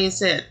mean, like I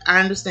said, I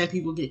understand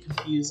people get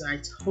confused. I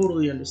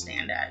totally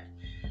understand that.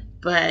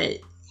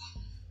 But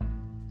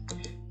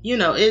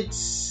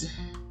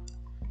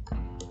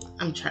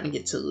I'm trying to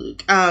get to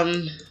Luke.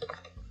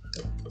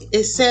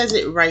 It says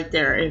it right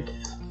there if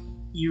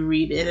you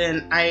read it,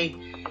 and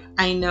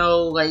I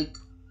know, like,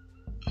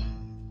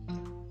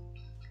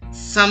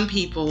 some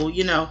people,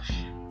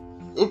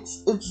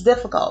 it's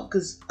difficult,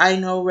 because I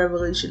know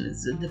Revelation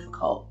is a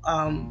difficult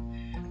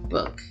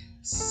book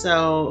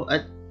to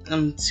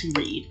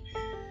read.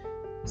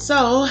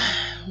 So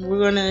we're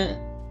gonna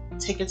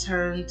take a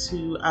turn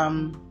to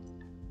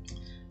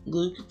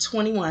Luke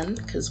 21,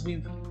 because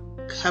we've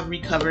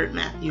recovered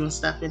Matthew and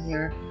stuff in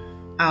here.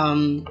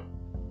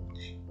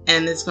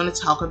 And it's going to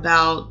talk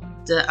about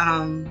the,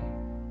 I'm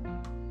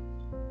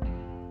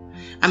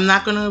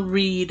not going to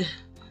read,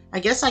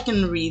 I guess I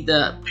can read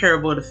the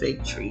parable of the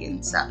fig tree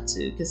and stuff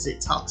too, because it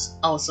talks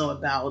also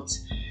about,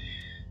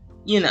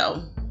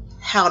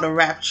 how the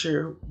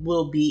rapture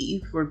will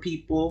be for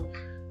people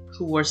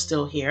who are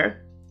still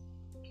here.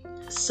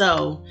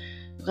 So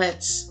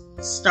let's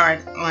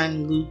start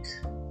on Luke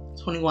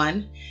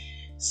 21.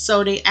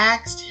 So they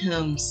asked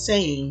him,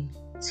 saying,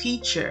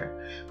 Teacher,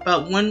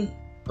 but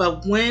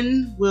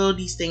when will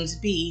these things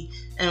be,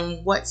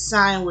 and what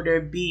sign will there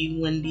be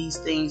when these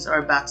things are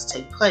about to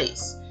take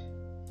place?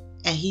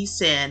 And he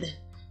said,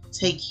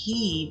 Take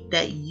heed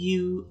that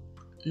you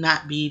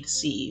not be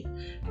deceived,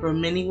 for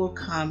many will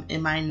come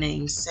in my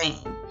name,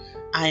 saying,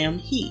 I am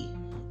he,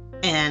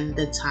 and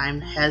the time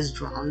has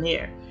drawn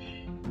near.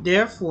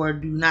 Therefore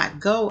do not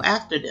go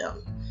after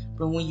them.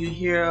 But when you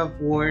hear of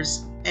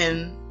wars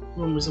and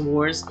rumors of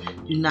wars,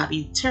 do not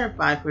be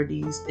terrified, for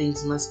these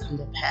things must come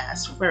to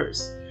pass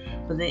first,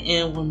 but the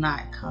end will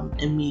not come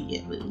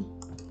immediately.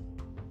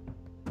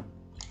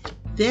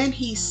 Then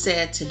he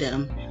said to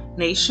them,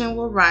 Nation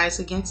will rise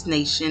against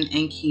nation,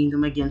 and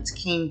kingdom against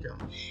kingdom,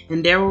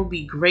 and there will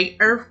be great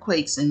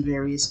earthquakes in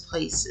various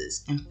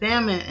places, and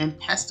famine and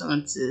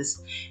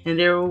pestilences, and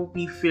there will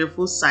be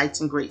fearful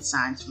sights and great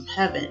signs from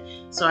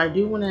heaven. So I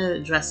do want to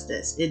address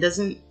this. It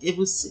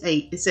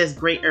says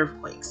great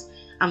earthquakes.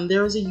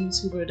 There was a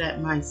YouTuber that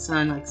my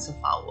son likes to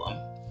follow.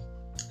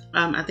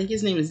 I think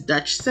his name is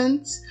Dutch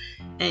Sense,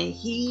 and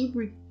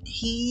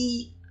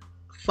he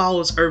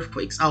follows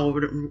earthquakes all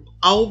over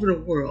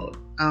the world.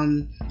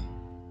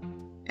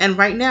 And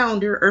right now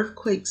there are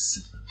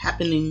earthquakes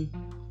happening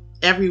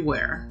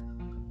everywhere.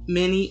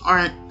 Many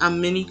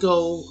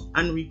go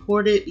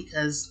unreported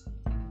because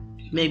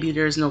maybe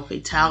there's no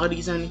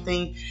fatalities or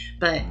anything.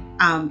 But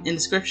in the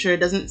scripture,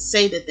 it doesn't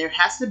say that there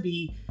has to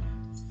be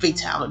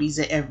fatalities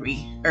at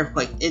every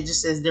earthquake. It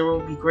just says there will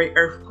be great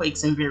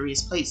earthquakes in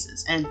various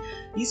places, and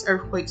these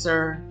earthquakes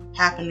are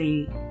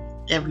happening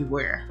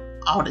everywhere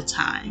all the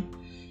time.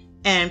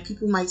 And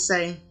people might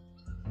say,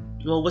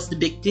 well, what's the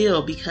big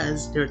deal?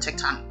 Because there are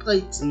tectonic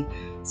plates and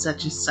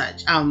such,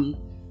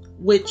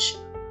 which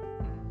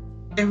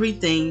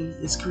everything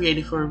is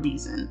created for a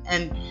reason.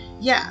 And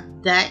yeah,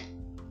 that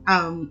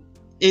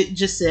it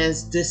just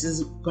says this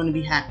is going to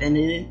be happening.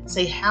 It didn't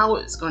say how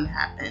it's going to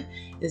happen.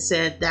 It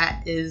said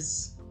that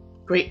is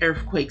great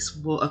earthquakes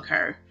will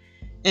occur.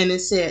 And it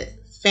said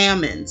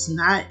famines,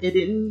 it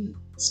didn't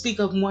speak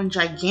of one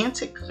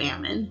gigantic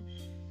famine.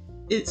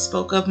 It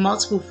spoke of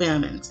multiple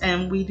famines.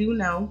 And we do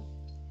know,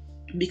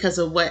 because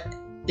of what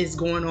is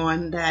going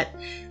on, that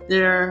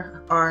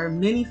there are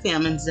many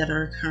famines that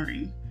are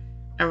occurring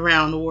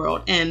around the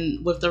world.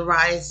 And with the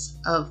rise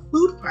of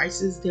food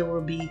prices, there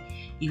will be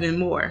even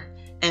more.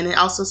 And it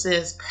also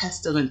says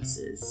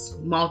pestilences,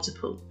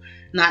 multiple.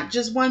 Not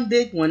just one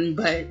big one,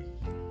 but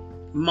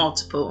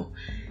multiple.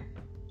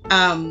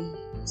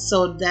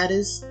 So that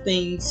is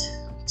things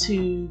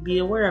to be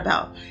aware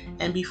about.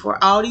 And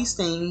before all these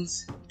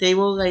things, they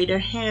will lay their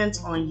hands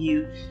on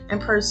you and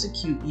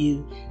persecute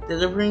you,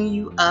 delivering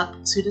you up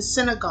to the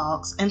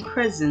synagogues and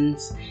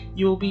prisons.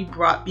 You will be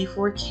brought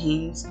before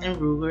kings and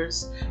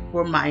rulers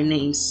for my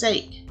name's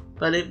sake.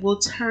 But it will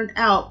turn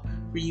out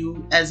for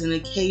you as an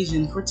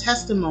occasion for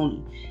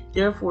testimony.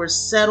 Therefore,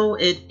 settle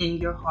it in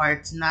your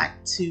hearts not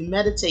to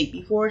meditate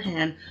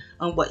beforehand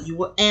on what you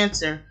will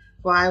answer.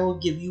 For I will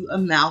give you a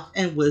mouth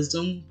and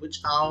wisdom which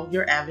all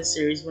your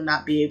adversaries will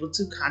not be able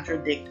to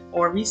contradict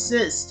or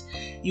resist.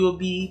 You will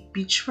be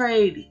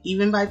betrayed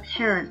even by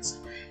parents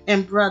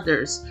and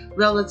brothers,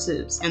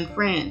 relatives, and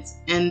friends,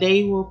 and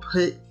they will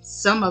put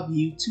some of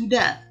you to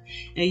death,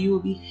 and you will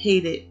be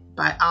hated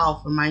by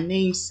all for my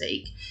name's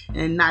sake,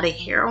 and not a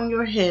hair on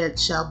your head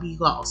shall be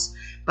lost.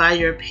 By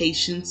your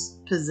patience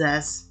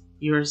possess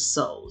your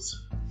souls.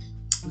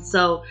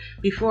 So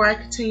before I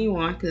continue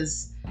on,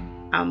 because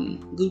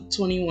Luke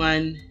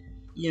 21,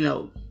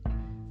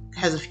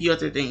 has a few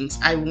other things.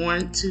 I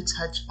want to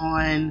touch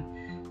on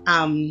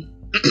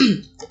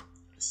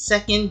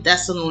 2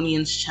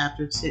 Thessalonians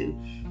chapter 2,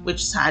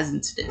 which ties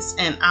into this.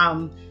 And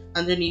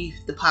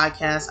underneath the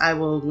podcast, I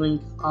will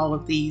link all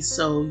of these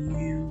so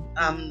you,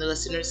 the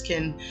listeners,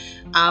 can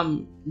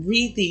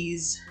read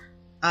these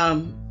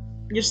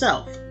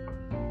yourself.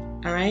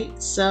 All right.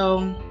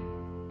 So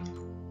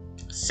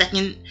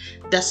 2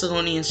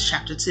 Thessalonians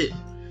chapter 2.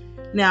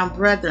 Now,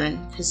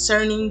 brethren,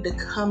 concerning the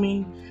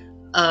coming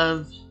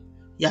of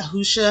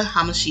Yahushua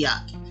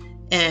HaMashiach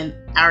and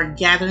our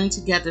gathering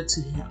together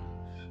to him,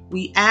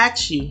 we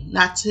ask you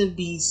not to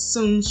be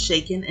soon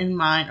shaken in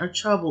mind or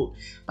troubled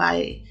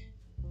by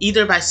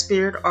either by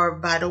spirit or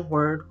by the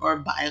word or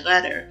by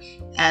letter,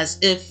 as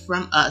if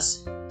from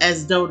us,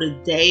 as though the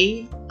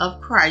day of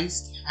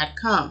Christ had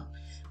come.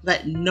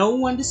 Let no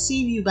one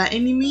deceive you by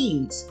any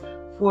means.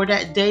 For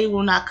that day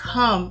will not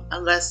come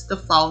unless the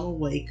falling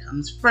away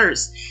comes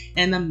first,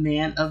 and the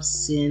man of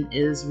sin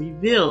is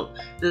revealed,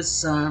 the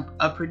son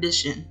of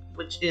perdition,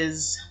 which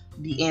is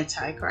the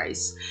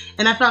Antichrist.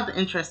 And I found the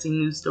interesting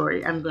news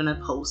story I'm going to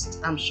post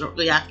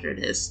shortly after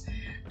this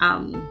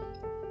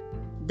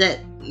that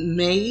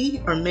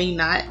may or may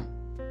not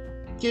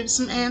give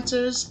some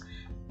answers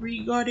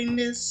regarding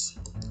this.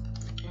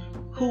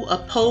 Who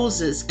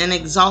opposes and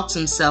exalts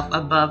himself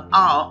above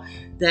all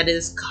that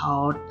is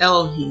called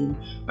Elohim,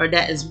 or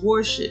that is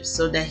worshipped,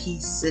 so that he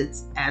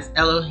sits as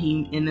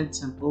Elohim in the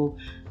temple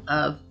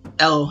of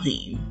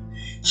Elohim,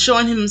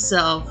 showing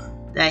himself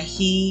that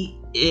he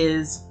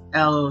is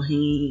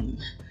Elohim.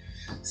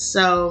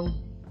 So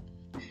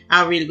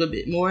I'll read a little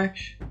bit more.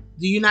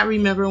 Do you not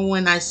remember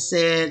when I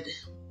said,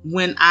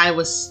 when I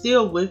was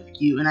still with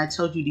you, and I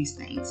told you these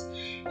things?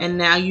 And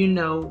now you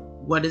know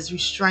what is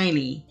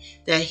restraining,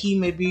 that he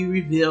may be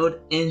revealed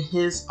in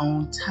his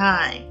own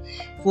time.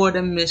 For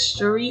the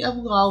mystery of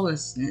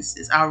lawlessness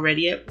is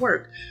already at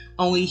work.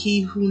 Only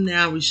he who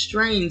now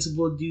restrains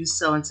will do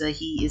so until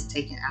he is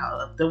taken out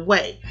of the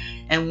way.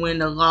 And when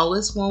the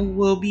lawless one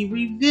will be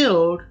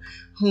revealed,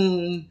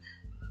 whom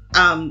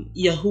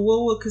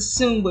Yahuwah will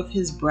consume with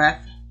his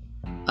breath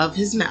of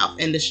his mouth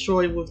and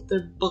destroy with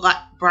the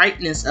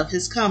brightness of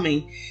his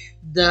coming.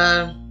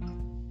 The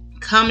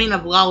coming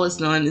of lawless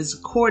one is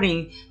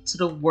according to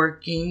the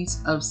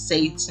workings of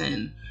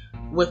Satan,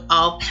 with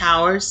all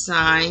power,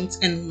 signs,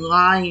 and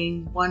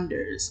lying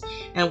wonders,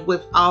 and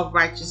with all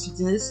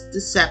righteousness,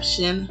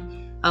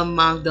 deception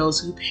among those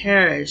who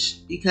perish,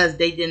 because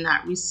they did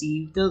not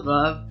receive the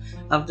love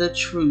of the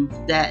truth,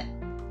 that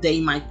they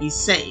might be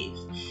saved.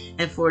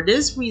 And for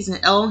this reason,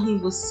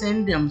 Elohim will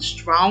send them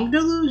strong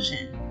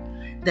delusion,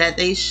 that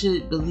they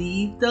should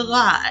believe the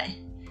lie,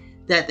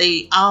 that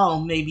they all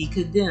may be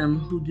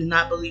condemned who do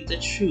not believe the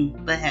truth,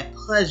 but have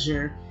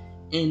pleasure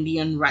in the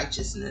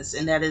unrighteousness.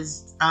 And that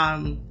is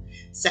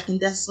 2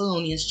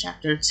 Thessalonians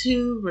chapter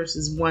 2,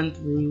 verses 1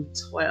 through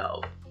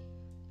 12.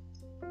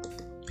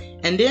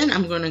 And then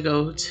I'm going to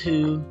go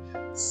to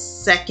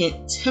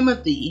 2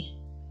 Timothy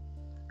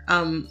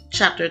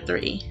chapter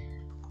 3.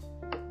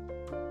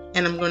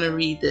 And I'm going to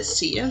read this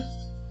to you.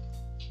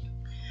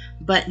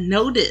 But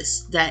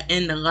notice that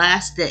in the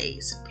last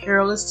days,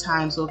 perilous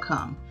times will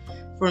come.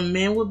 For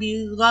men will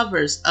be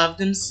lovers of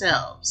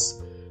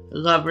themselves,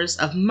 lovers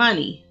of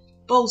money,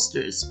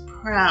 boasters,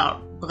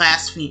 proud,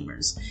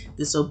 blasphemers,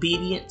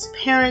 disobedient to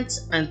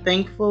parents,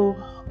 unthankful,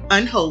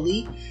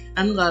 unholy,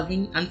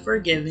 unloving,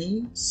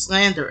 unforgiving,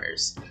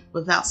 slanderers,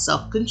 without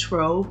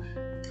self-control,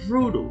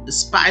 brutal,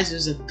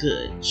 despisers of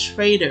good,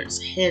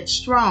 traitors,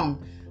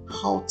 headstrong,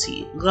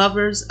 haughty,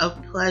 lovers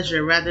of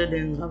pleasure rather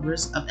than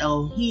lovers of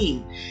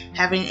Elohim,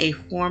 having a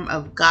form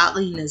of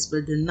godliness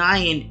but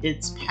denying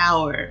its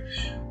power.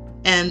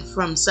 And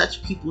from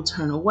such people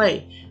turn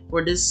away.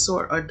 For this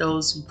sort are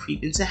those who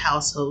creep into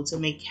households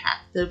and make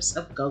captives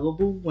of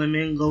gullible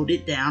women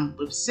loaded down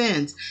with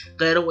sins,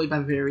 led away by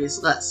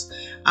various lusts,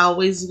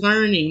 always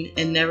learning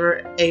and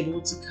never able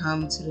to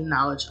come to the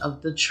knowledge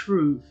of the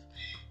truth.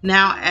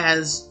 Now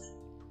as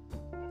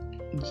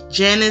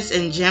Jannes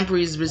and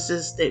Jambres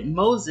resisted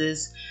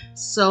Moses,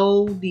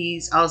 so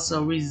these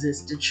also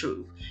resist the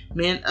truth.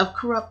 Men of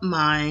corrupt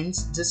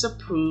minds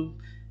disapprove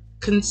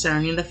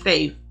concerning the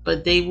faith,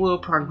 but they will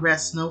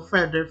progress no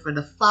further, for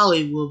the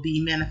folly will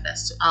be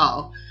manifest to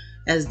all,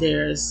 as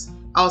theirs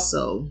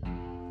also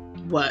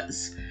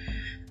was.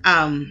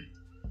 And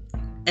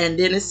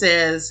then it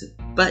says,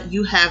 but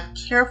you have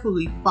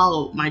carefully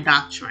followed my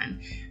doctrine,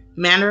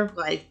 manner of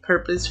life,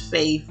 purpose,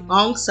 faith,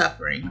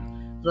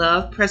 long-suffering,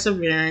 love,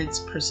 perseverance,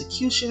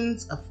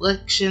 persecutions,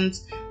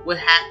 afflictions, what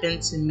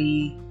happened to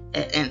me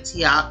at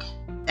Antioch,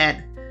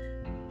 at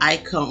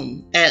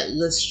Iconium, at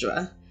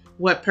Lystra,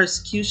 what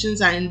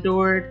persecutions I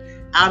endured.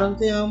 Out of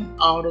them,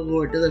 all the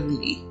Lord delivered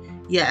me.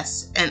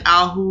 Yes, and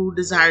all who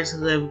desire to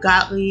live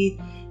godly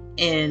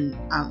in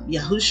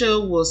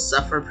Yahushua will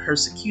suffer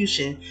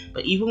persecution,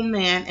 but evil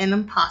men and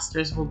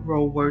impostors will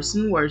grow worse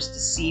and worse,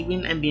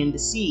 deceiving and being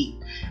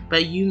deceived.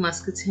 But you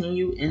must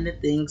continue in the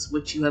things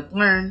which you have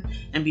learned,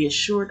 and be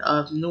assured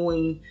of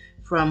knowing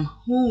from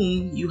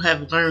whom you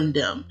have learned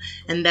them,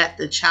 and that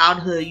the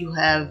childhood you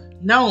have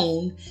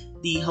known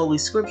the Holy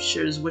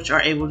Scriptures, which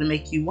are able to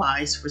make you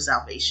wise for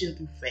salvation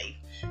through faith,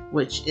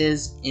 which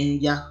is in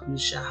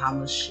Yahushua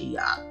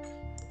HaMashiach.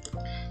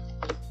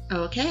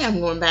 Okay, I'm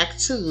going back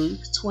to Luke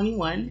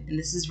 21, and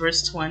this is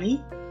verse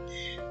 20.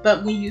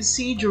 But when you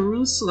see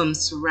Jerusalem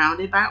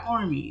surrounded by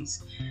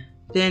armies,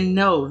 then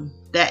know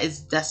that its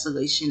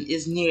desolation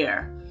is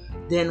near.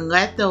 Then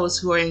let those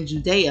who are in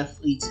Judea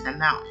flee to the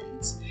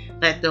mountains.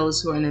 Let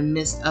those who are in the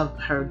midst of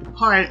her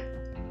depart,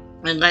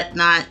 and let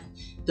not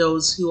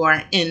those who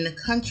are in the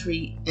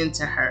country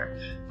enter her.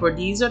 For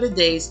these are the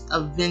days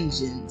of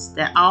vengeance,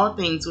 that all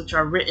things which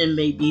are written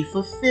may be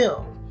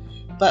fulfilled.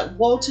 But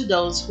woe to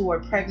those who are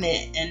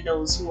pregnant and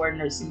those who are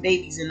nursing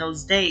babies in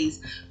those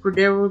days, for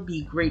there will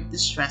be great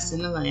distress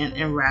in the land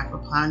and wrath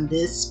upon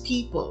this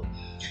people.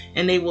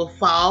 And they will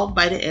fall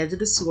by the edge of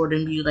the sword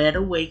and be led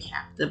away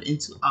captive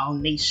into all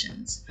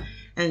nations.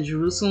 And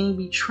Jerusalem will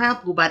be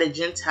trampled by the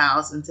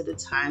Gentiles until the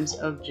times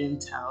of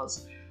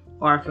Gentiles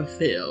are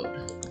fulfilled.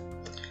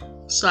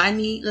 So I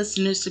need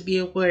listeners to be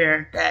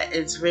aware that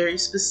it's very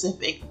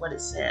specific what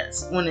it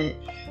says on it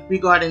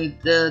regarding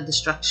the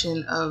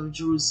destruction of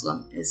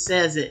Jerusalem. It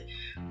says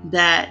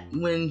that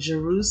when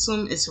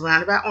Jerusalem is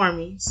surrounded by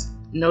armies,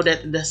 know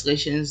that the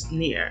desolation is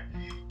near,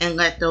 and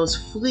let those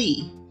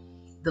flee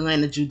the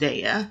land of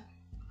Judea.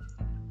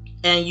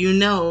 And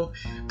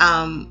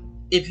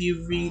if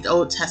you read the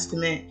Old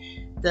Testament,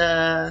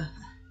 the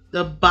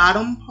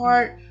bottom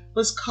part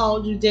was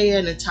called Judea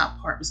and the top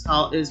part was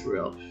called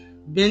Israel.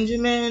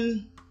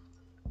 Benjamin,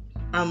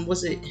 I'm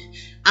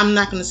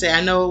not going to say,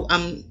 I know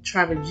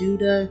tribe of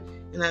Judah,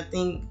 and I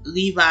think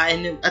Levi,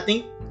 and I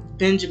think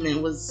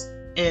Benjamin was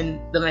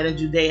in the land of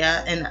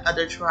Judea, and the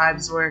other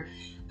tribes were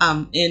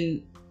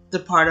in the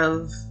part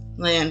of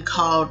land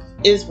called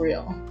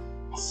Israel.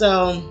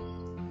 So,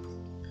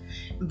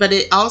 but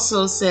it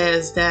also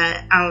says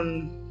that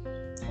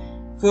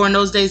for in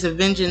those days of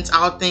vengeance,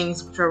 all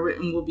things which are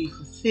written will be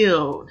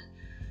fulfilled.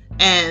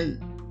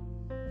 And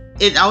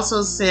it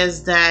also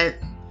says that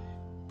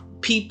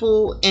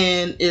people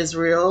in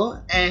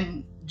Israel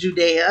and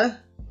Judea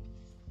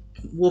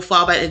will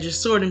fall by the edge of the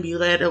sword and be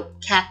led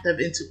captive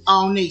into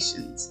all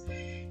nations.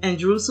 And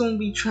Jerusalem will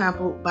be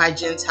trampled by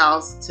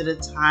Gentiles to the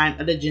time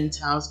of the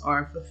Gentiles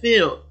are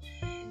fulfilled.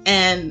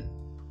 And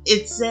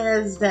it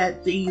says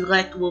that the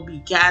elect will be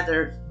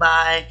gathered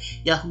by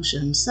Yahushua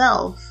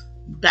himself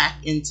back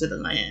into the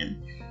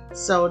land.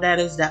 So that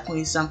is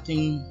definitely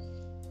something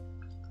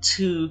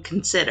to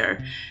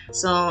consider.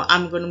 So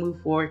I'm going to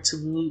move forward to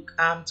Luke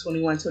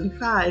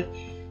 21:25.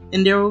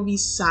 And there will be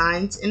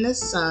signs in the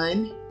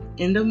sun,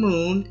 in the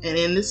moon, and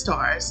in the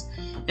stars,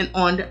 and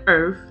on the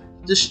earth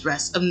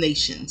distress of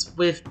nations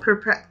with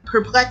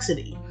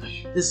perplexity,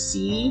 the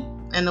sea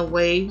and the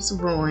waves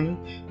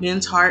roaring,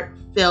 men's heart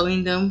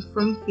failing them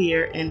from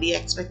fear and the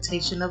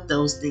expectation of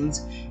those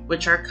things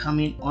which are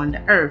coming on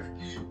the earth.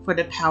 For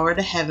the power of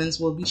the heavens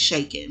will be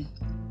shaken.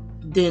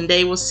 Then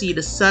they will see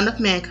the Son of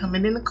Man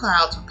coming in the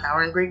clouds with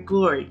power and great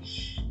glory.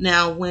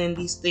 Now, when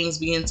these things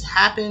begin to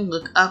happen,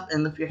 look up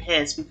and lift your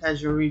heads,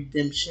 because your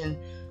redemption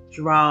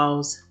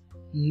draws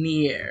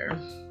near.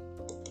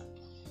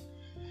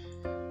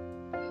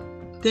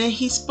 Then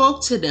he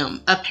spoke to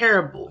them a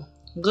parable.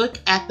 Look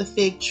at the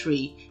fig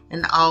tree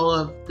and all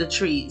of the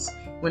trees.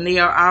 When they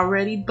are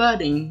already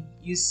budding,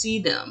 you see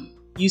them.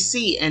 You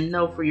see and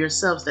know for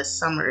yourselves that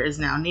summer is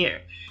now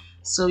near.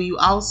 So you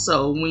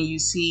also, when you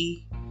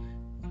see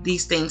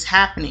these things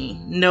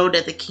happening, know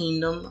that the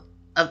kingdom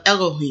of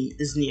Elohim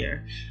is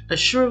near.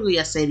 Assuredly,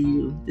 I say to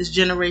you, this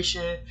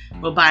generation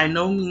will by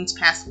no means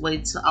pass away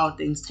till all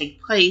things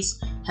take place.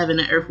 Heaven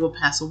and earth will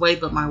pass away,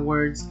 but my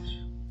words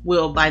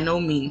will by no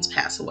means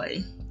pass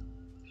away.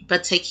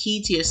 But take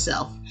heed to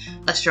yourself,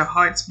 lest your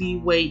hearts be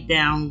weighed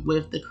down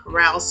with the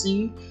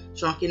carousing,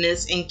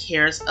 drunkenness, and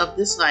cares of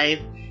this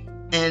life,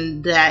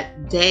 and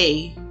that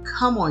day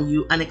come on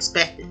you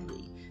unexpectedly.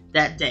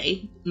 That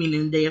day,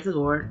 meaning the day of the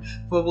Lord,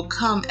 for it will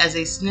come as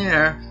a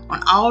snare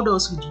on all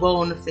those who dwell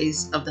on the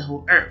face of the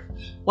whole earth.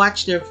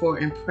 Watch therefore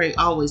and pray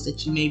always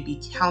that you may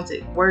be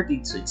counted worthy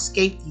to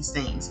escape these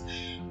things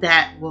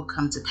that will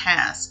come to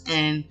pass,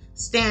 and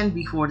stand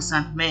before the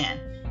Son of Man.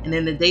 And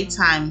in the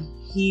daytime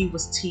he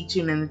was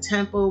teaching in the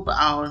temple,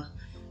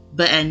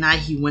 but at night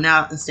he went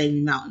out and stayed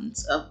in the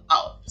mountains of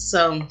Olives.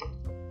 So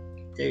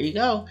there you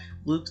go,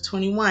 Luke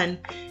 21.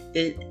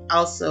 It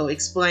also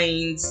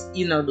explains,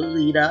 the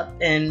lead up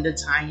and the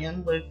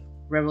tie-in with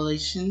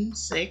Revelation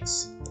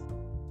 6.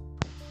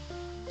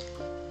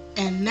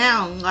 And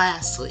now,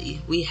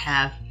 lastly, we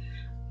have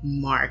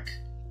Mark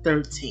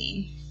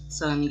 13.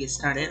 So let me get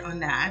started on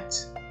that.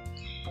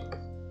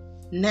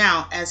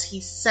 Now, as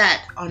he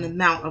sat on the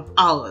Mount of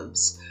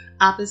Olives,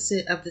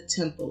 opposite of the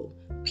temple,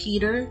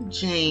 Peter,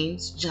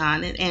 James,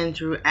 John, and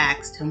Andrew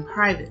asked him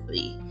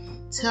privately,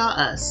 "Tell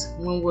us,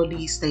 when will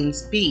these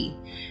things be?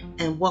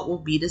 And what will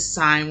be the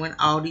sign when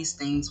all these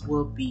things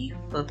will be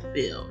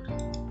fulfilled?"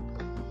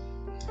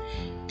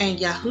 And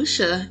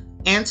Yahusha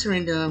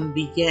answering them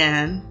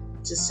began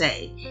to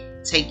say,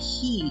 "Take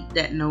heed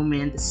that no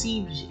man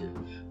deceives you.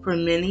 For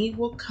many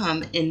will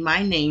come in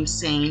my name,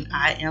 saying,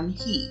 'I am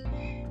he,'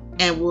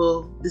 and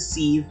will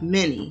deceive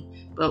many.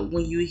 But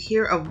when you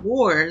hear of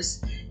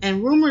wars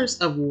and rumors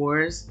of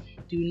wars,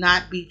 do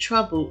not be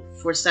troubled,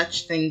 for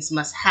such things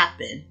must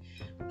happen.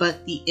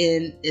 But the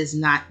end is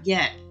not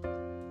yet.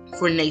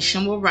 For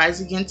nation will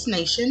rise against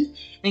nation,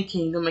 and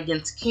kingdom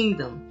against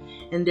kingdom.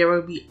 And there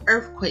will be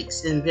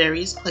earthquakes in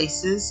various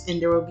places,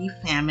 and there will be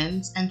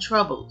famines and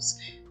troubles.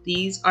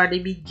 These are the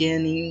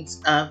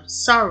beginnings of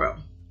sorrow.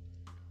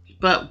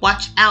 But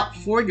watch out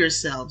for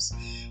yourselves,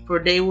 for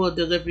they will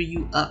deliver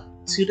you up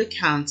to the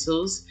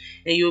councils,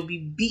 and you will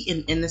be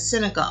beaten in the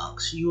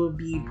synagogues. You will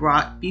be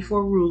brought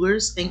before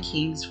rulers and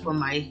kings for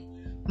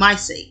my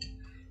sake,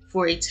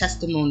 for a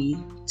testimony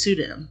to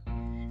them.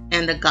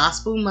 And the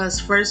gospel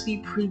must first be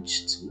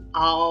preached to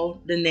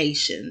all the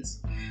nations.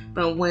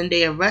 But when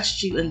they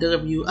arrest you and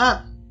deliver you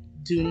up,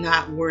 do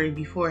not worry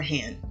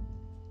beforehand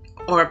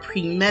or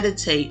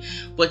premeditate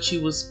what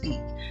you will speak.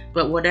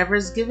 But whatever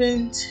is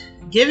given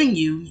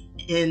you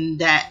in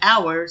that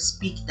hour,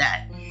 speak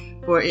that.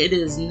 For it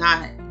is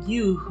not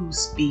you who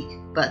speak,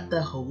 but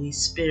the Holy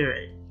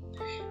Spirit.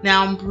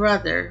 Now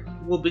brother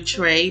will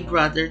betray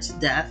brother to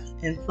death,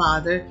 and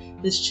father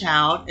his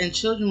child, and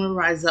children will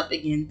rise up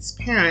against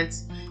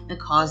parents and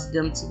cause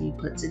them to be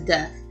put to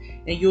death.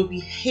 And you will be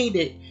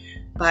hated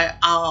by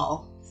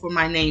all for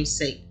my name's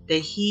sake, but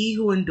he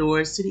who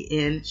endures to the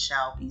end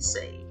shall be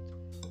saved."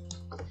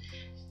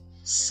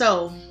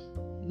 So,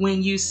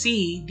 when you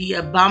see the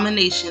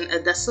abomination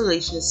of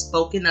desolation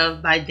spoken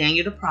of by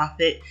Daniel the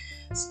prophet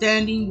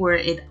standing where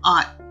it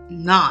ought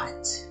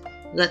not,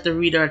 let the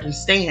reader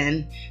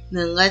understand.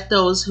 Then let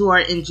those who are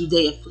in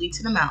Judea flee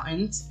to the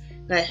mountains.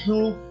 Let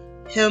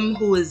him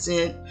who is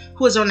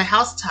on the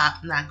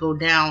housetop not go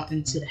down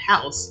into the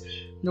house,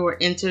 nor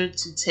enter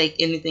to take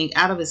anything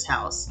out of his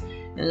house.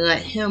 And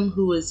let him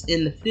who is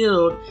in the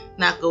field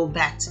not go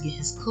back to get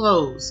his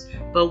clothes.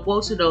 But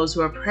woe to those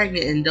who are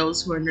pregnant and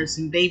those who are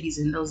nursing babies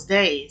in those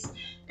days.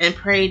 And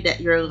pray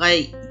that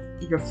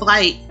your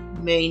flight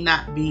may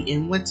not be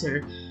in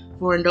winter.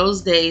 For in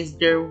those days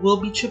there will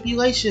be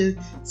tribulation,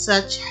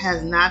 such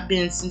has not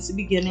been since the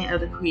beginning of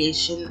the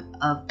creation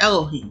of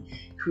Elohim,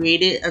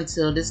 created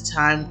until this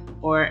time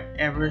or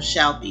ever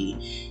shall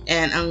be.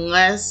 And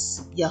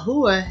unless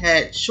Yahuwah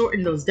had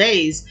shortened those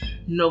days,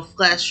 no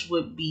flesh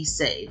would be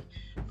saved.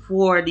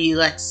 For the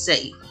elect's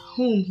sake,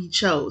 whom he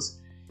chose,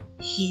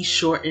 he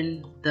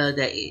shortened the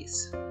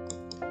days.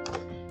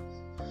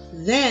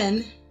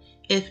 Then,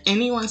 if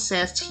anyone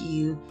says to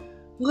you,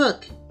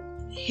 "Look,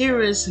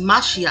 here is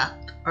Mashiach,"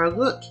 or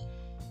 "Look,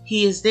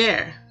 he is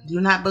there,"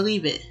 do not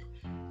believe it.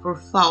 For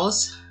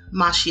false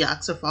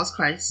Mashiachs, or false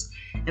Christs,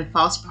 and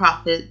false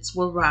prophets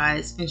will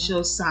rise and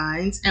show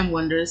signs and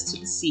wonders to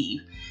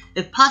deceive,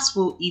 if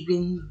possible,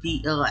 even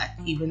the elect,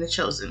 even the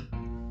chosen.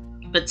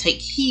 But take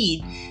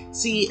heed,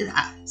 see,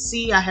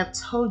 I have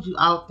told you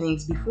all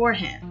things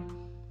beforehand.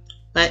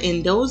 But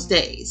in those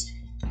days,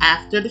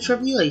 after the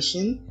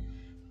tribulation,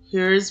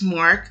 here's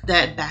Mark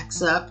that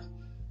backs up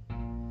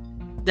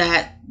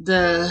that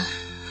the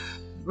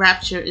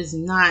rapture is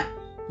not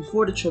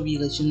before the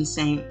tribulation, the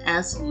same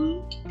as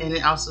Luke, and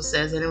it also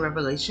says it in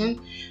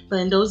Revelation. But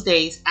in those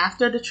days,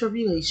 after that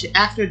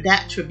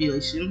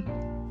tribulation,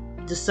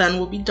 the sun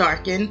will be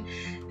darkened,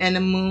 and the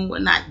moon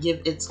would not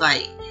give its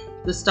light.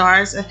 The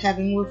stars of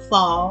heaven will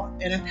fall,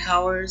 and the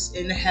powers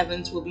in the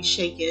heavens will be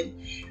shaken.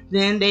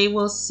 Then they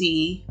will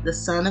see the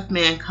Son of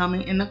Man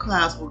coming in the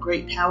clouds with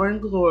great power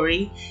and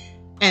glory.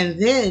 And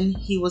then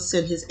he will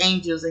send his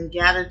angels and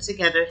gather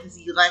together his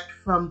elect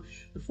from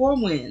the four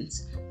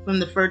winds, from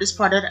the furthest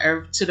part of the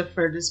earth to the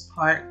furthest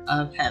part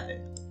of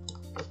heaven.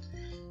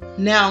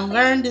 Now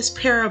learn this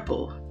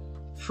parable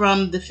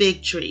from the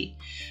fig tree.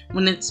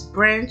 When its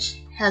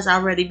branch has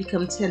already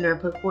become tender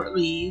and put forth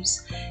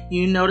leaves,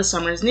 you know the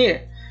summer is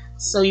near.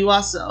 So you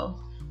also,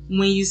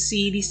 when you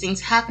see these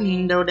things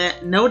happening, know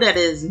that it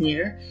is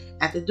near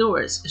at the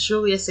doors.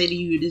 Surely I say to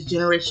you, this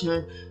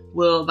generation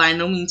will by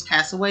no means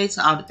pass away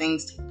till all the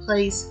things take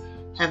place.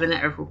 Heaven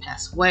and earth will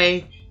pass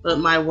away, but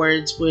my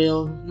words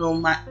will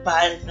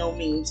by no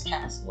means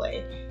pass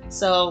away.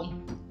 So,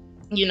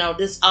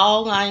 this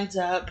all lines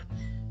up.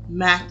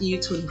 Matthew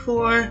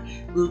 24,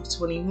 Luke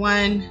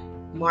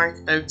 21, Mark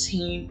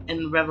 13,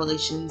 and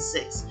Revelation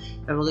 6.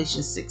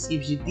 Revelation 6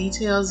 gives you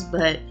details,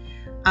 but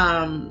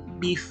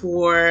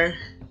before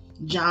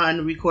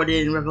John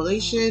recorded in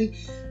Revelation,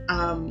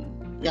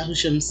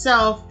 Yahushua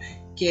himself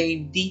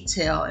gave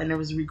detail, and it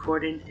was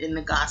recorded in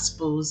the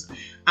Gospels,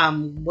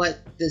 what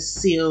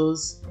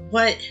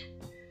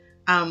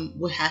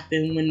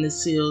happened when the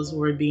seals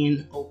were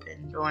being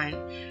opened during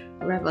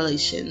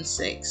Revelation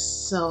 6.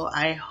 So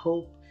I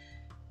hope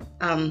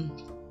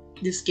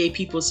this gave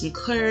people some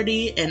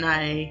clarity, and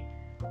I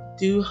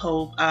do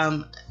hope,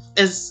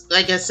 as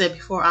like I said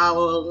before, I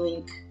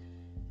will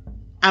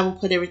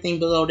put everything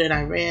below that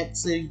I read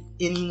so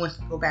anyone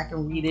can go back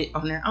and read it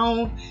on their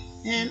own.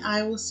 And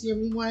I will see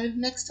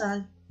everyone next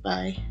time.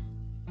 Bye.